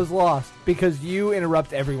material is lost because you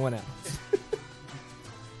interrupt everyone else.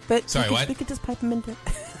 But Sorry, what? We could just pipe him into...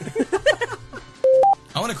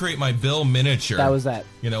 I want to create my Bill miniature. That was that.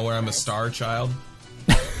 Where I'm a star child.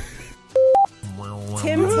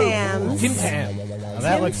 Tim Tams. Tim Tam. Now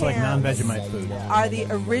that looks like non-Vegemite food. Are the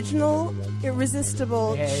original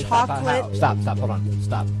irresistible chocolate... Stop, hold on.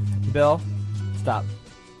 Stop. Bill, stop.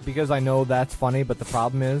 Because I know that's funny, but the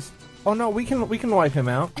problem is... Oh, no, we can wipe him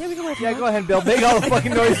out. Yeah, we can wipe him out. Go ahead, Bill. Make all the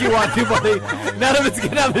fucking noise you want to, buddy. None of it's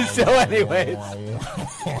going to have the show anyways.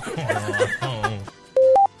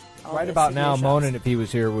 Right about now, Monin, if he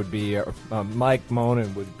was here, would be... Mike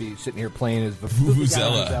Monin would be sitting here playing his...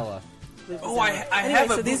 Vuvuzela. Oh, I Anyway,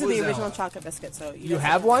 have a so these are the Vuvuzela. original chocolate biscuits. So You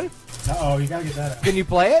have one? Uh-oh, you gotta get that out. Can you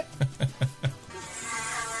play it?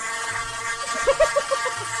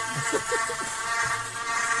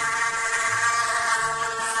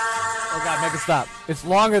 Oh God, make it stop. It's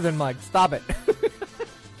longer than Mike. Stop it.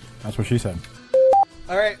 That's what she said.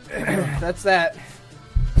 Alright, that's that.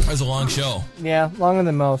 That was a long show. Yeah, longer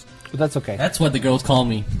than most, but that's okay. That's what the girls call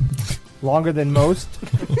me. Longer than most?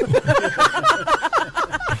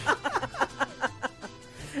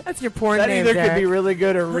 That's your porn That name, either could Derek. be really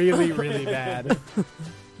good or really, really bad.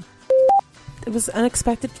 It was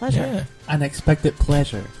unexpected pleasure. Yeah. Unexpected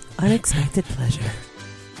pleasure. Unexpected pleasure.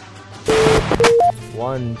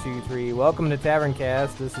 1, 2, 3. Welcome to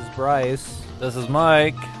Taverncast. This is Bryce. This is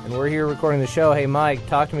Mike. And we're here recording the show. Hey, Mike,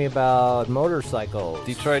 talk to me about motorcycles.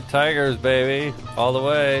 Detroit Tigers, baby. All the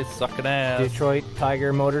way. Sucking ass. Detroit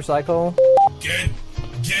Tiger motorcycle. Get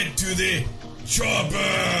to the chopper!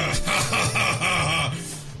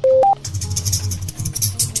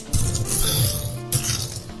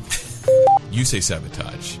 You say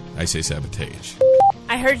sabotage. I say sabotage.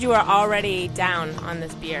 I heard you were already down on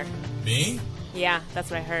this beer. Me? Yeah, that's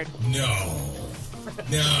what I heard. No.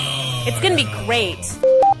 It's gonna be great.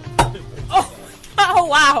 Oh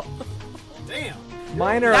wow. Damn.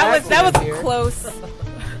 Minor That was here. close.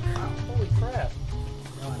 Holy crap.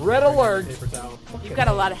 Red alert. You've got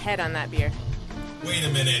a lot of head on that beer. Wait a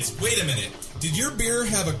minute. Did your beer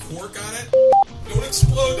have a cork on it? Don't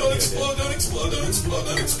explode.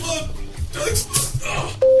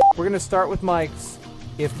 We're going to start with Mike's.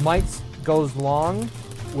 If Mike's goes long,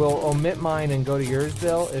 we'll omit mine and go to yours,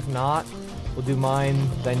 Bill. If not, we'll do mine,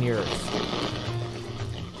 then yours.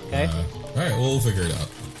 Okay? All right, we'll figure it out.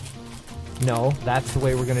 No, that's the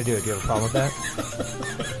way we're going to do it. Do you have a problem with that?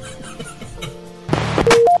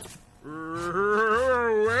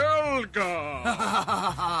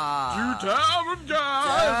 Welcome to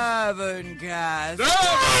Taverncast.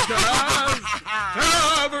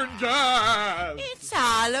 Taverncast. It's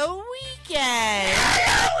Halloween weekend.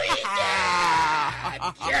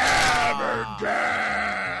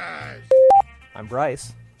 I'm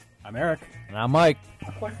Bryce. I'm Eric. And I'm Mike.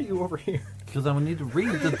 Why are you over here? Because I need to read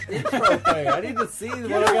the intro thing. I need to see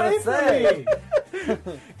what I gotta say.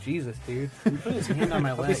 Jesus, dude. You put his hand on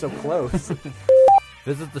my Don't be so close.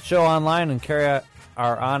 Visit the show online and carry out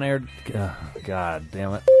our on-air... God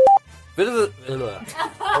damn it. Visit... Did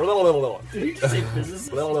you just say business?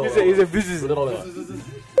 He's a business.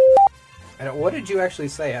 What did you actually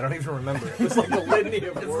say? I don't even remember. It was like a litany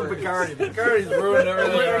of words. It's the Bacardi. Bacardi's ruined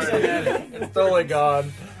everything. It's totally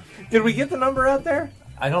gone. Did we get the number out there?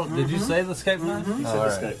 I don't... Did you say the Skype name? He said the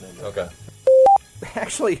Skype name. Okay.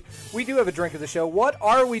 Actually, we do have a drink of the show. What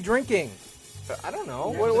are we drinking? I don't know.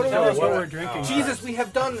 What we're drinking. Jesus, we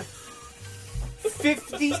have done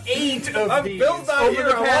 58 of I'm these Bill's not over here.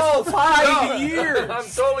 the past I'm 5 years. I'm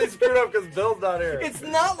totally screwed up because Bill's not here. It's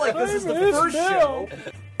not like this is the first show.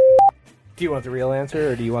 Do you want the real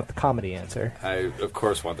answer or do you want the comedy answer? I, of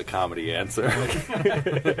course, want the comedy answer. But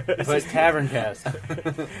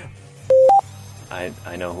Taverncast. I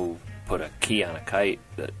know who put a key on a kite.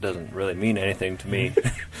 That doesn't really mean anything to me.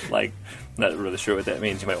 Like, not really sure what that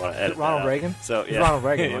means. You might want to edit Ronald that out. Reagan? So, It's yeah. Ronald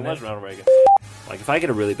Reagan, It wasn't was it? Ronald Reagan. Like, if I get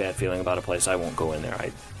a really bad feeling about a place, I won't go in there.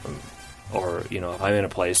 Or, you know, if I'm in a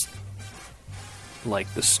place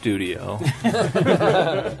like the studio.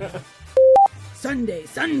 Sunday.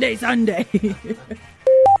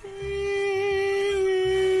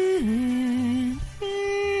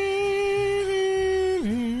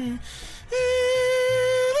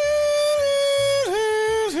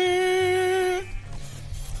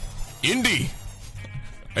 Indy,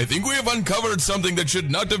 I think we have uncovered something that should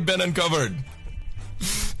not have been uncovered.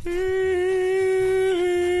 I'm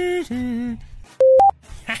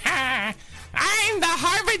the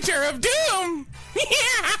harbinger of doom.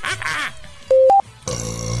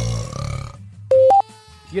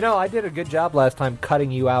 You know, I did a good job last time cutting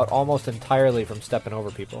you out almost entirely from stepping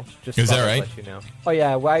over people. Just Is thought that I'd right? Let you know. Oh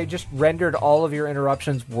yeah, well, I just rendered all of your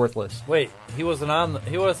interruptions worthless. Wait, he wasn't on.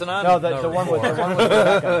 He wasn't on. No, the one with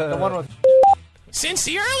the one with. Since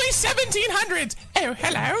the early 1700s. Oh,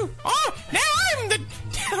 hello. Oh, now I'm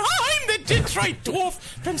the Detroit dwarf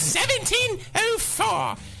from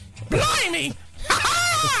 1704. Blimey.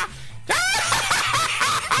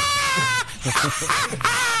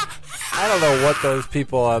 I don't know what those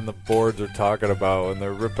people on the boards are talking about when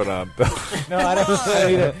they're ripping on Bill. No, I don't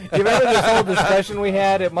either. Do you remember this whole discussion we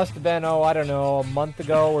had? It must have been, I don't know, a month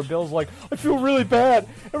ago, where Bill's like, I feel really bad.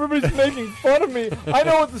 Everybody's making fun of me. I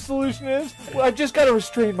know what the solution is. Well, I've just got to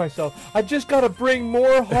restrain myself. I've just got to bring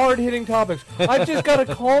more hard-hitting topics. I've just got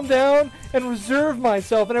to calm down and reserve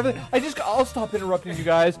myself and everything. I'll stop interrupting you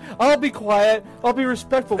guys. I'll be quiet. I'll be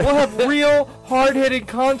respectful. We'll have real hard-hitting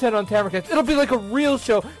content on Taverncast. It'll be like a real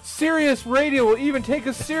show. Serious radio will even take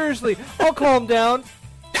us seriously. I'll calm down.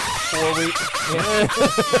 4 weeks.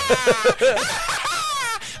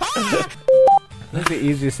 I think the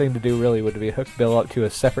easiest thing to do really would be hook Bill up to a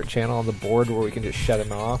separate channel on the board where we can just shut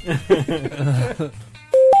him off.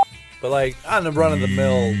 But like on the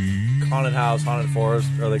run-of-the-mill haunted house, haunted forest,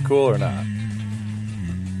 are they cool or not?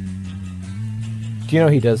 Do you know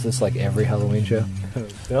he does this like every Halloween show?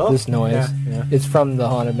 Bill? This noise. Yeah. It's from the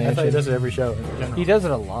Haunted I Mansion. thought he does it every show. In general. He does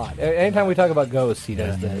it a lot. Anytime we talk about ghosts, he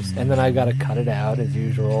does this. And then I've got to cut it out as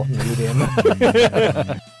usual. Mute him.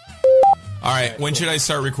 All right, when should I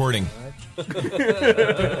start recording?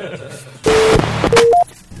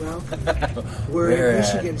 Well, we're at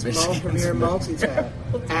Michigan's Mall Premier Multi-Tap,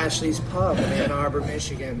 Ashley's Pub in Ann Arbor,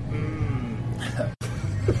 Michigan.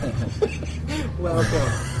 Welcome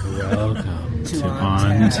to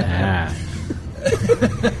On Tap.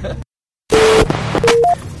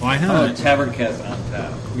 Why Oh, not? Tavern Cast on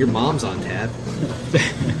tap. Your mom's on tap.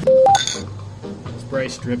 Spray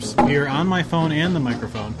strips beer on my phone and the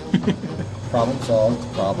microphone. Problem solved,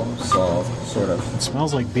 sort of. It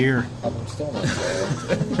smells like beer. I'm still not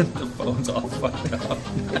solved. The phone's all fucked up.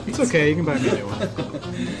 It's okay, you can buy me a new one.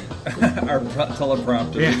 Our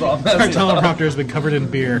teleprompter is all Our messed up. teleprompter has been covered in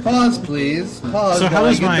beer. Pause, please. Pause. So how while I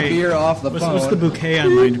is get my the beer off the what's, phone? what's the bouquet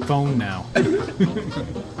on my phone now?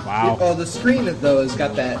 Wow. Oh, the screen though has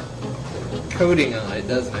got that coating on it,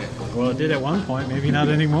 doesn't it? Well, it did at one point, maybe not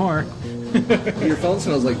anymore. Your phone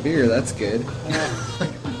smells like beer. That's good.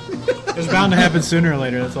 It was bound to happen sooner or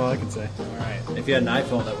later, that's all I can say. Alright. If you had an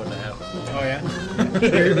iPhone, that wouldn't have happened. Oh, yeah?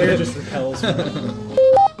 Beer just repels.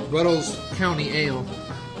 Ruddles County Ale.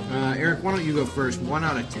 Eric, why don't you go first? 1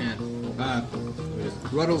 out of 10.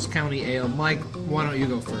 Ruddles County Ale. Mike, why don't you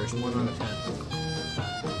go first? 1 out of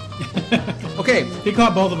 10. Okay. He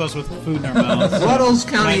caught both of us with food in our mouths. Ruddles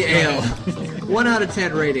County Mike, go Ale. ahead. 1 out of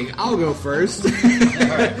 10 rating. I'll go first.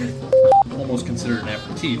 Almost considered an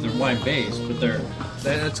aperitif. They're wine-based, but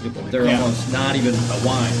that's a good point. they're almost not even a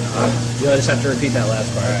wine. You'll just have to repeat that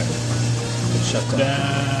last part. It shuts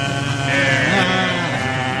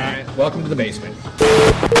up. Welcome to the basement.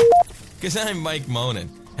 Because I'm Mike Monin,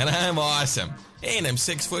 and I'm awesome. And I'm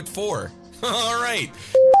 6'4". All right.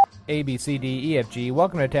 A, B, C, D, E, F, G.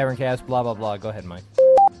 Welcome to Taverncast, blah, blah, blah. Go ahead, Mike.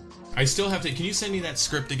 I still have to... Can you send me that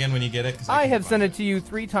script again when you get it? 'Cause I have sent it to you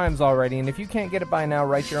 3 times already, and if you can't get it by now,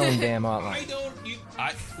 write your own damn outline.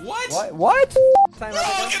 What? What? We're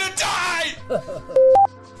all gonna die!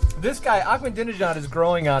 This guy, Ahmadinejad, is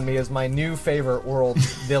growing on me as my new favorite world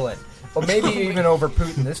villain. Or maybe even over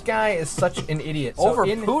Putin. This guy is such an idiot. Over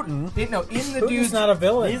Putin? In the Putin's dude's... not a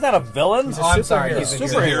villain. He's not a villain. He's I'm sorry, he's a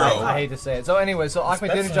superhero. I hate to say it. So anyway, so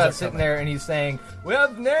Ahmadinejad's sitting there and he's saying, "We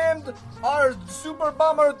have named our super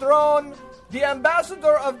bomber drone the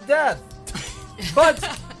Ambassador of Death,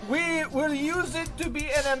 but we will use it to be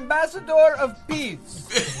an ambassador of peace."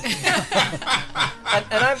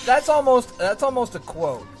 and that's almost a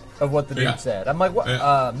quote of what the dude said. I'm like, what?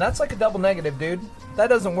 Yeah. That's like a double negative, dude. That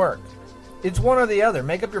doesn't work. It's one or the other.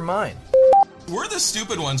 Make up your mind. We're the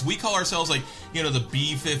stupid ones. We call ourselves like, the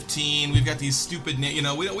B-15. We've got these stupid names.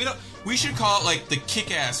 We should call it like the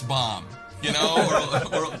Kick-Ass Bomb.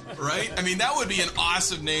 or right? I mean, that would be an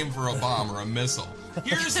awesome name for a bomb or a missile.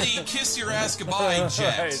 Here's the Kiss Your Ass Goodbye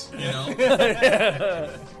jet.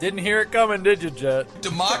 Didn't hear it coming, did you, Jet?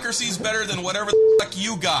 Democracy's better than whatever the fuck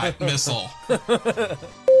you got, missile.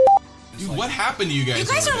 Dude, what happened to you guys? You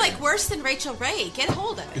guys over are there? like worse than Rachel Ray. Get a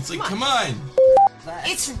hold of it. It's like, come on.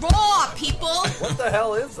 It's raw, people. What the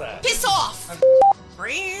hell is that? Piss off. Where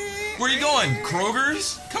are you going?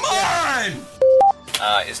 Kroger's? Come on!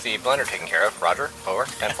 Is the blender taken care of? Roger, over,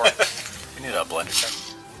 10-4. We need a blender check.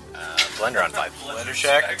 Blender on 5. Blender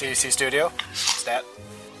check, TC Studio. Stat.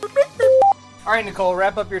 All right, Nicole,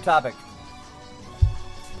 wrap up your topic.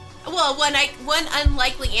 Well, one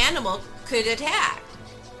unlikely animal could attack.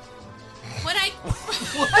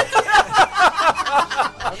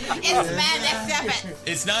 It's bad, that's it.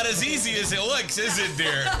 It's not as easy as it looks, is it,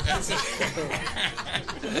 dear? All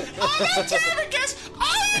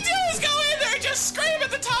you do is go in there and just scream at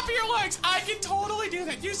the top of your lungs. I can totally do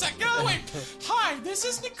that. You say, no, wait. Hi, this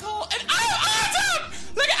is Nicole, and I'm awesome!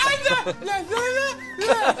 Look, I'm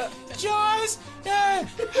the Jaws, how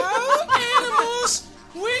animals,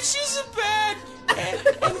 which is a bad, and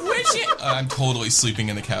which is... I'm totally sleeping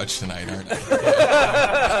in the couch tonight, aren't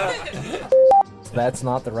I? That's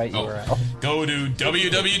not the right URL. Go to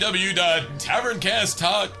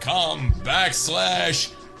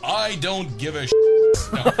www.taverncast.com/I don't give a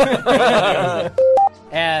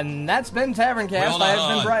And that's been Taverncast. Wait, hold on, I have hold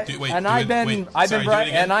been on. Bryce, Wait, and do I've it- been wait. I've Sorry, been do it Bryce,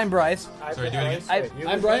 again. and I'm Bryce. Sorry, do it again.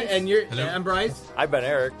 I'm Bryce, and Hello? I'm Bryce. I've been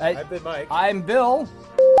Eric. I've been Mike. I'm Bill.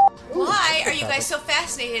 Why are you guys so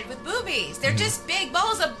fascinated with boobies? They're just big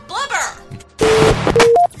balls of blubber.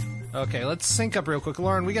 Okay, let's sync up real quick.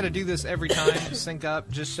 Lauren, we got to do this every time, sync up,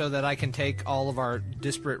 just so that I can take all of our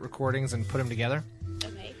disparate recordings and put them together.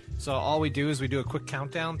 Okay. So all we do is we do a quick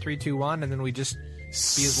countdown, 3, 2, 1, and then we just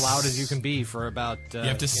Be as loud as you can be for about you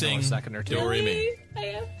have to sing a second or two. Do Re Mi.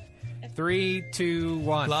 3, 2,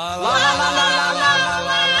 1. La la la la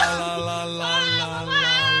la la la la.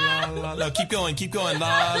 No, keep going.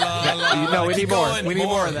 La la la. No, we need more. Going, We need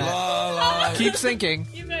more of that. La, la. Keep sinking.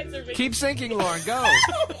 You guys are Keep sinking, Lauren. Go.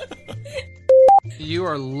 You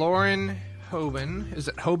are Lauren Hoban. Is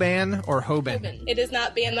it Hoban or Hoban? Hoban. It is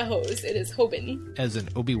not Ban the Hose. It is Hoban. As in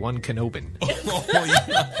Obi-Wan Kenobi.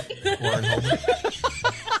 Lauren Hoban.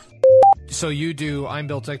 So you do I'm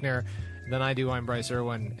Bill Tickner, then I do I'm Bryce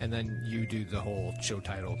Irwin, and then you do the whole show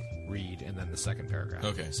title read and then the second paragraph.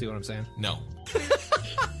 Okay. See what I'm saying? No.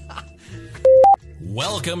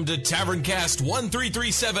 Welcome to Taverncast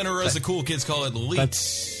 1337, or as the cool kids call it, Leet.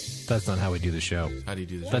 That's not how we do the show. How do you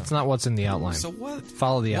do the show? That's not what's in the outline. So what?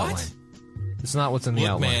 Follow the What? outline. It's not what's in the Look,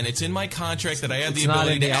 outline. man, it's in my contract that I have It's the not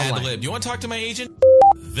ability in to the outline. ad-lib. Do you want to talk to my agent?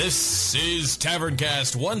 This is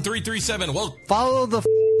Taverncast 1337. Well, follow the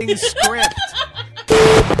f***ing script.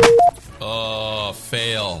 Oh,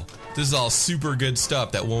 fail. This is all super good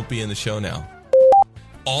stuff that won't be in the show now.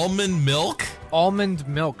 Almond milk? Almond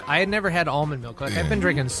milk. I had never had almond milk. Like, I've been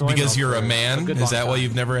drinking soy milk. Because you're a for man? good Is long that why time.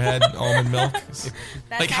 you've never had almond milk?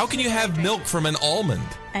 Like, how can you have milk from an almond?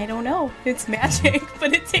 I don't know. It's magic,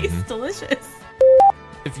 but it tastes delicious.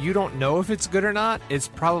 If you don't know if it's good or not, it's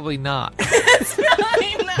probably not.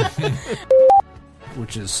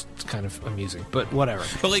 Which is kind of amusing, but whatever.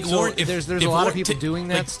 But like, So Lauren, if there's if a lot of Lauren- people doing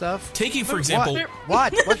that like, stuff. Taking, for example,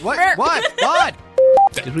 What?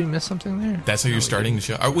 Did we miss something there? That's how you're starting the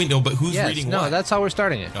show. Wait, no, but who's Yes, reading no, what? that's how we're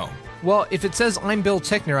starting it. Oh. Well, if it says I'm Bill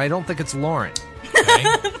Tickner, I don't think it's Lauren.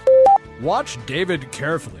 Watch David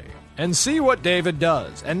carefully and see what David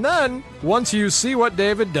does. And then, once you see what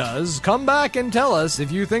David does, come back and tell us if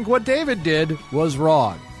you think what David did was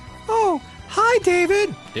wrong. Oh, hi,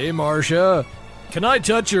 David. Hey, Marcia. Can I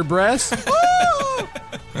touch your breast?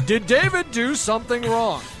 Did David do something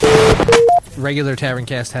wrong? Regular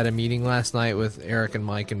Taverncast had a meeting last night with Eric and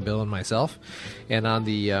Mike and Bill and myself, and on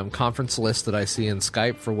the conference list that I see in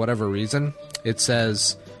Skype, for whatever reason, it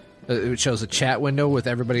says it shows a chat window with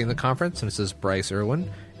everybody in the conference, and it says Bryce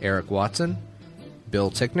Irwin, Eric Watson,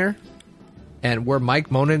 Bill Tickner, and where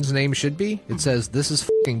Mike Monin's name should be, it says this is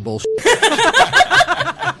fucking bullshit.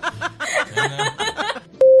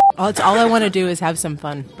 All I want to do is have some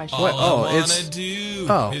fun. By All I want to do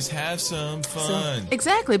is have some fun.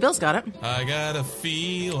 Exactly, Bill's got it. I got a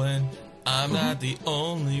feeling I'm not the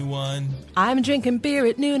only one. I'm drinking beer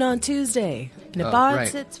at noon on Tuesday. In a Oh, bar right.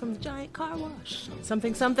 that sits from the giant car wash.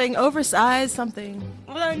 Something, oversized, something.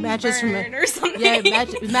 Matches from burn or something. Yeah,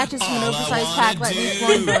 matches from an oversized pack. Let me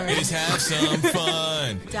one burn. Is have some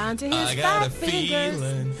fun. Down to his I got a fat fingers.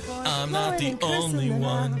 feeling I'm not the only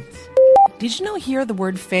one. Did you know hear the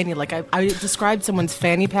word fanny? Like I described someone's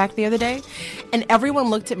fanny pack the other day, and everyone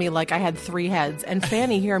looked at me like I had 3 heads. And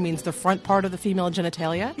fanny here means the front part of the female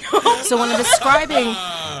genitalia. So when I'm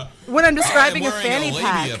describing a fanny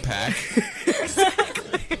pack,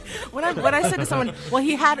 when I said to someone, well,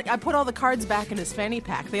 I put all the cards back in his fanny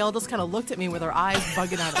pack. They all just kind of looked at me with their eyes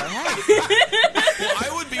bugging out of their heads. Well, I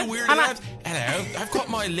would be weird enough. Hello, I've got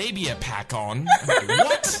my labia pack on. I'm like,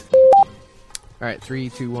 what? All right, 3,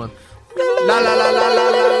 2, 1. La la la la la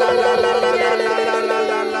la la la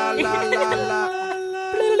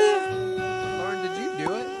Lauren, did you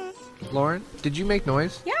do it? Lauren, did you make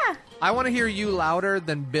noise? Yeah. I want to hear you louder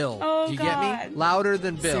than Bill. Oh, Do you get me? God. Louder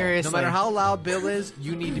than Bill. Seriously. No matter how loud Bill is,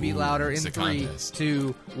 you need to be louder in It's a 3, contest.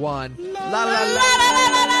 2, 1. La la la la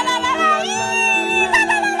la la.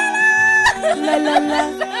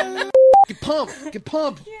 Get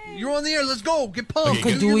pumped. You're on the air. Let's go. Get pumped.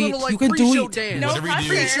 Okay, Do your little, like, pre-show dance. Whatever you do,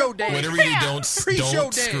 Pre-show dance. whatever you do, don't Pre-show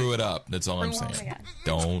dance. screw it up. That's all I'm saying.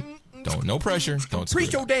 Don't. No pressure. Don't screw it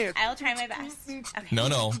Pre-show up. dance. I'll try my best. Okay.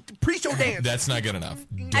 No. Pre-show dance. That's not good enough.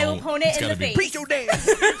 I will Don't. pone it It's in gotta the be face. Pre-show dance.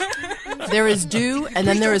 There is do, and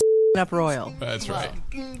then there is up royal. That's right.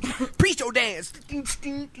 Pre-show dance.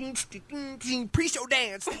 Pre-show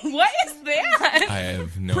dance. What is that? I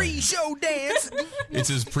have no. Pre-show dance. It's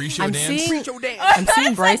his pre-show I'm dance.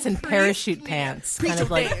 seeing Bryce in parachute pants, kind of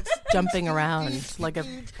like jumping around like a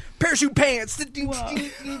parachute pants.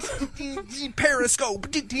 Periscope.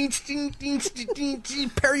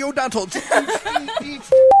 Periodontal.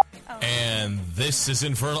 And this is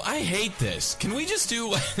Infernal. I hate this. Can we just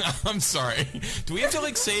do... I'm sorry. Do we have to,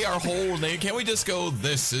 like, say our whole name? Can't we just go,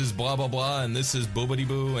 this is blah, blah, blah, and this is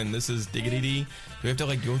boobity-boo, and this is diggity-dee? Do we have to,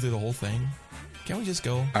 like, go through the whole thing? Can't we just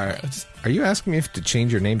go? All right. Are you asking me if to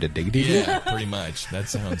change your name to Diggity Dee? Yeah, pretty much. That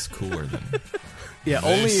sounds cooler than... Yeah,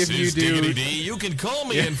 only This if you is do. Diggity-dee. You can call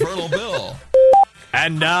me Infernal Bill.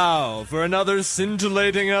 And now for another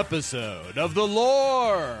scintillating episode of the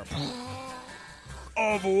lore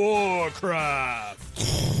of Warcraft.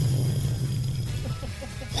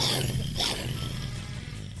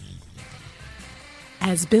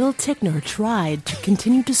 As Bill Tickner tried to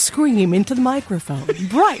continue to scream into the microphone,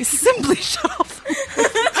 Bryce simply shut off.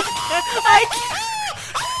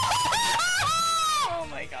 Oh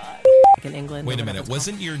my god. In England. Wait a minute.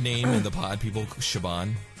 Wasn't your name in the pod people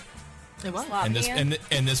Shaban? It was.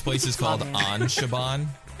 And this place is called On Shaban?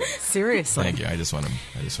 Seriously. Thank you. I just want to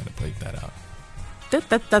point that out.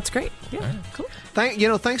 That's great. Yeah, right. Cool.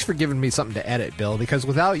 Thanks for giving me something to edit, Bill, because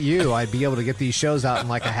without you, I'd be able to get these shows out in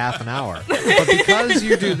like a half an hour. But because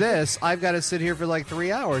you do this, I've got to sit here for like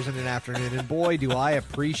 3 hours in an afternoon, and boy, do I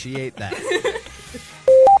appreciate that.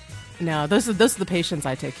 No, those are the patients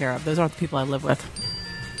I take care of. Those aren't the people I live with.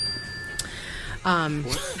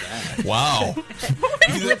 Wow.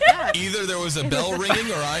 Either there was a bell ringing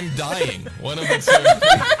or I'm dying. One of the two.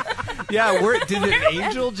 Yeah, did an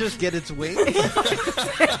angel just get its wings?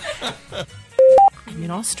 I'm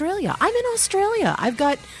in Australia. I've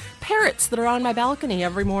got parrots that are on my balcony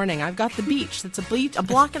every morning. I've got the beach that's a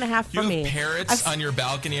block and a half from me. You have parrots on your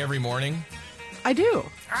balcony every morning? I do.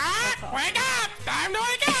 Wake up! Time to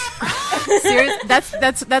wake up! Serious?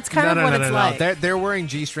 That's kind of what it's like. They're wearing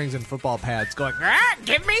G-strings and football pads going,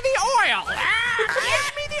 Give me the oil.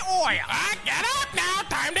 Give me the oil. Get up now!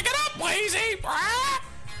 Time to get up, lazy!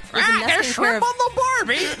 There's shrimp on the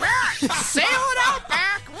Barbie. Sailing out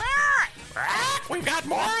back. We've got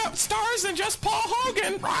more stars than just Paul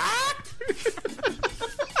Hogan.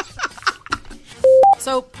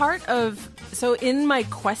 So in my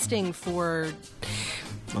questing for...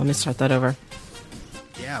 Let me start that over.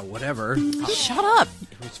 Yeah, whatever. Shut up.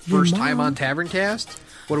 First time on Taverncast?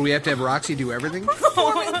 What, do we have to have Roxy do everything?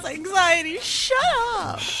 Performance anxiety. Shut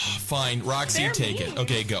up. Fine, Roxy, take it.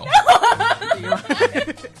 Okay, go.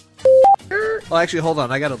 Well, actually, hold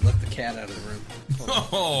on. I got to let the cat out of the room.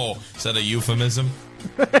 Oh, is that a euphemism?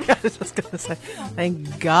 I was just going to say,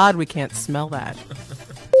 thank God we can't smell that.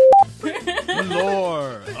 The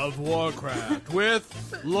lore of Warcraft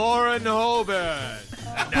with Lauren Hobart.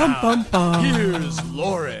 And Bum, now, bum, bum. here's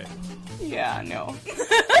Lauren. Yeah, no.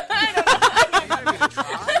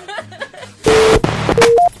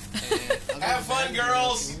 Have fun,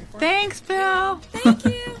 girls. Thanks, Bill. Thank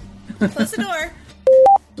you. Close the door.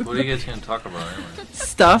 What are you guys going to talk about anyway?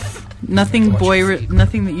 Stuff. Nothing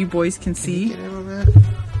nothing that you boys can see.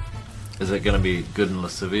 Is it going to be good and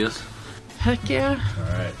lascivious? Heck yeah. All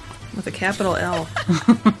right. With a capital L.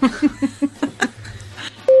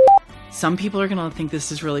 Some people are going to think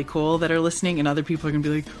this is really cool that are listening, and other people are going to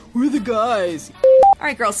be like, we're the guys. All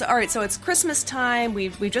right, girls. So it's Christmas time.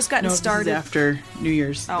 We've just gotten started. This is after New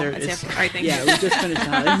Year's. Oh, that's after. All right, thank you. Yeah, we just finished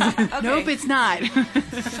that. Okay. Nope, it's not. Okay,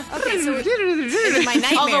 so it's my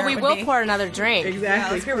nightmare. Although we will pour another drink.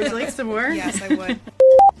 Exactly. Yeah, would you like some more? Yes, I would.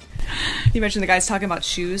 You mentioned the guys talking about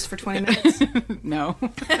shoes for 20 minutes? No.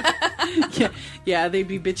 Yeah, they'd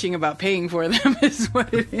be bitching about paying for them is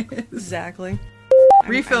what it is. Exactly.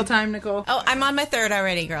 Refill time, Nicole. Oh, I'm on my third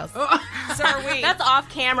already, girls. So are we. That's off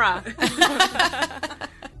camera.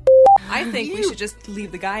 I think we should just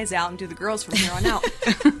leave the guys out and do the girls from here on out.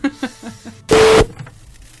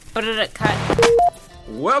 What did it cut?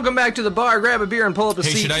 Welcome back to the bar. Grab a beer and pull up a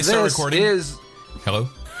seat. Should I start This recording? is... Hello?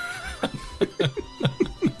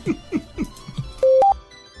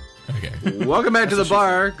 Okay. Welcome back to the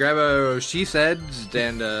bar. Grab a she said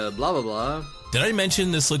and blah blah blah. Did I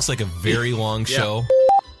mention this looks like a very long show?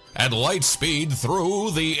 At light speed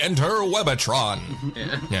through the interwebitron.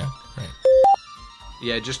 Yeah, right.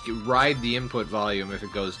 Yeah, just ride the input volume if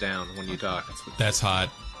it goes down when you talk. That's hot.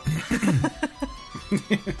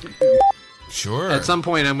 Sure. At some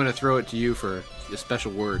point, I'm going to throw it to you for a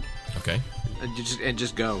special word. Okay. And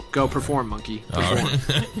just go. Go perform, monkey. Perform.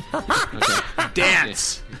 Right. Okay.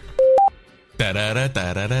 Dance! Do you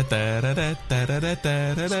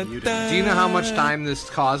know how much time this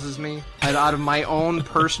causes me? Out of my own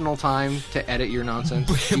personal time to edit your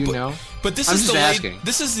nonsense? Do you know? But this I'm is just asking.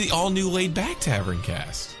 This is the all-new laid-back Tavern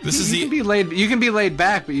Cast. This is you can be laid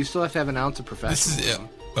back, but you still have to have an ounce of professionalism.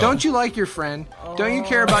 Don't you like your friend? Don't you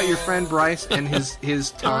care about your friend Bryce and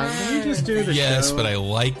his time? You just do the Yes, show. but I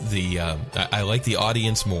like the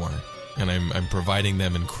audience more, and I'm providing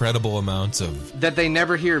them incredible amounts of that they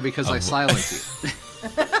never hear because I silence you.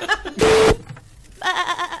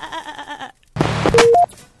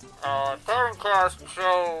 Taverncast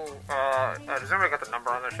show, does anybody got the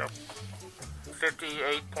number on the show?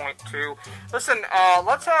 58.2. Listen,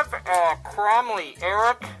 let's have Cromley,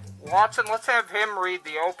 Eric Watson, let's have him read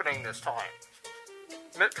the opening this time.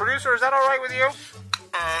 Producer, is that all right with you?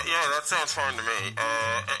 Yeah, that sounds fine to me.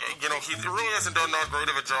 He really hasn't done that great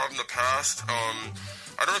of a job in the past. I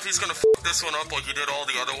don't know if he's gonna this one up like he did all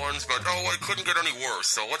the other ones, but it couldn't get any worse,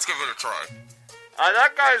 so let's give it a try.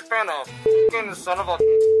 That guy's been a f***ing son of a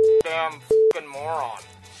damn f***ing moron,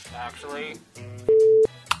 actually.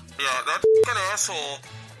 Yeah, that f***ing asshole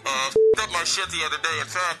f***ed up my shit the other day. In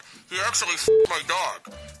fact, he actually f***ed my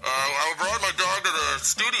dog. I brought my dog to the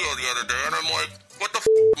studio the other day, and I'm like, what the f***,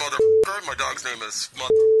 motherfucker? My dog's name is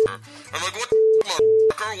motherfucker. I'm like, what the f***,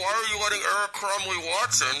 motherfucker? Why are you letting Eric Cromley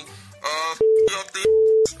Watson f*** you up the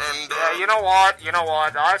and, Yeah, you know what?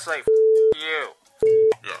 I say f*** you.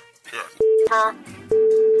 Yeah.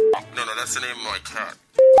 No, that's the name of my cat.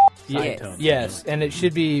 Yes, and it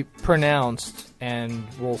should be pronounced, and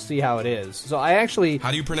we'll see how it is. So I actually...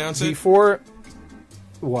 How do you pronounce it? Before...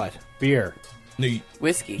 What? Beer. No,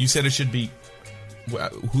 Whiskey. You said it should be...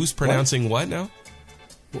 Who's pronouncing what now?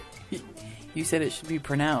 You said it should be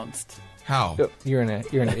pronounced. How? You're an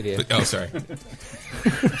idiot. Oh, sorry.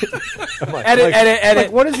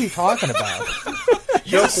 Edit. What is he talking about?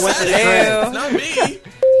 You said it. It's not me.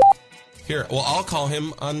 Here, well, I'll call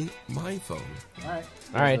him on my phone. All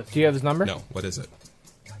right. Do you have his number? No. What is it?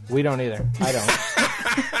 We don't either. I don't.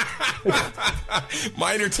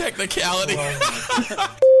 Minor technicality.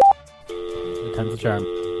 Time's the charm.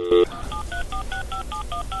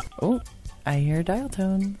 Oh, I hear dial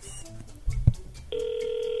tones.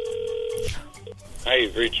 Hi,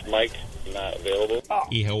 you've reached Mike. Not available.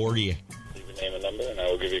 Hey, how are you? Leave your name and number, and I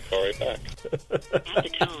will give you a call right back. At the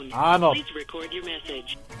tone, Arnold. please record your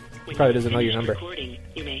message. When Probably you doesn't know your finish number. Recording,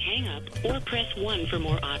 you may hang up or press 1 for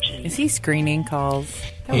more options. Is he screening calls?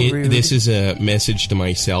 How Hey, rude. this is a message to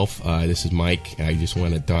myself. This is Mike. I just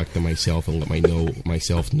want to talk to myself and let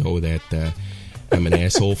myself know that I'm an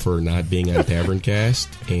asshole for not being on Taverncast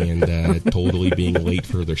and totally being late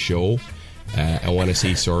for the show. I want to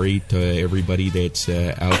say sorry to everybody that's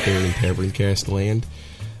out there in Taverncast land.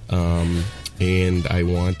 And I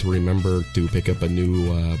want to remember to pick up a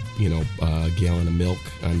new, gallon of milk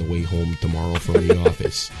on the way home tomorrow from the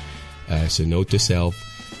office. So note to self,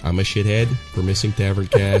 I'm a shithead for missing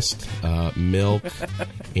Taverncast, milk,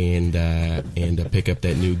 and pick up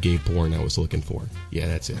that new gay porn I was looking for. Yeah,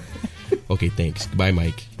 that's it. Okay, thanks. Bye,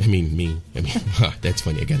 Mike. I mean, me. That's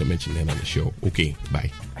funny. I got to mention that on the show. Okay,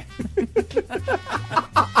 bye.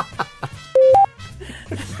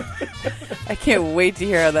 I can't wait to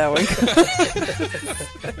hear how that one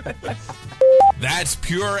goes. That's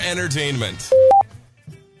pure entertainment.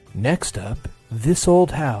 Next up, This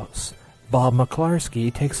Old House. Bob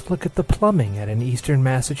McClarsky takes a look at the plumbing at an eastern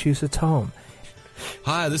Massachusetts home.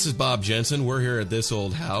 Hi, this is Bob Jensen. We're here at This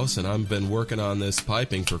Old House, and I've been working on this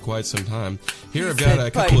piping for quite some time. Here I've got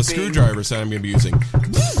a couple of screwdrivers that I'm going to be using.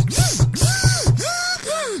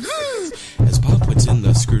 As Bob puts in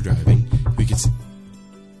the screwdriving, we can see...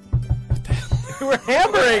 We're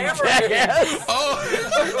hammering, jackass! Oh!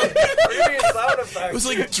 It was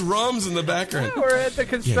like drums in the background. We're at the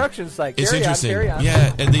construction site. It's Carry interesting. On, carry on.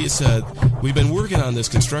 Yeah, and these we've been working on this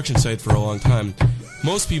construction site for a long time.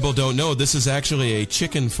 Most people don't know this is actually a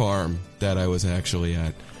chicken farm that I was actually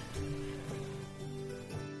at.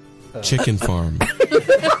 Chicken farm.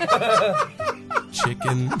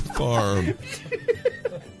 Chicken farm.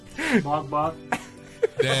 Bog bog.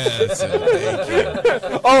 That's it.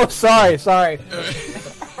 Thank you. Oh, sorry.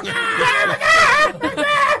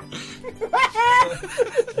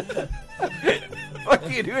 What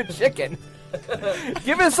are you doing, chicken?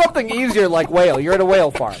 Give us something easier like whale. You're at a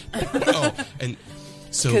whale farm. Oh, and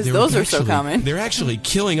so 'Cause those are so common. They're actually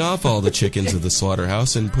killing off all the chickens of the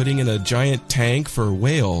slaughterhouse and putting in a giant tank for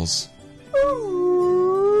whales.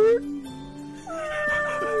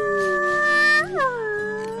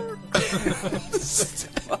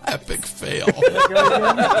 Epic fail.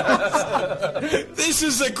 This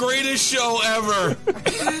is the greatest show ever.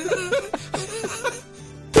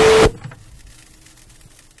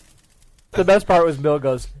 The best part was Bill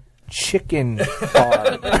goes, chicken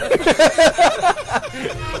farm.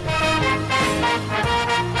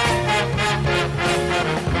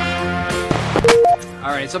 All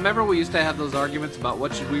right, so remember we used to have those arguments about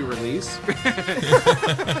what should we release?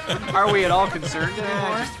 Are we at all concerned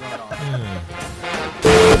anymore? Just throw it on.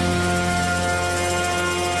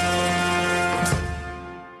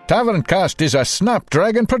 Taverncast is a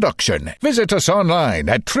Snapdragon production. Visit us online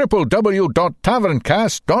at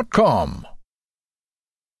www.taverncast.com.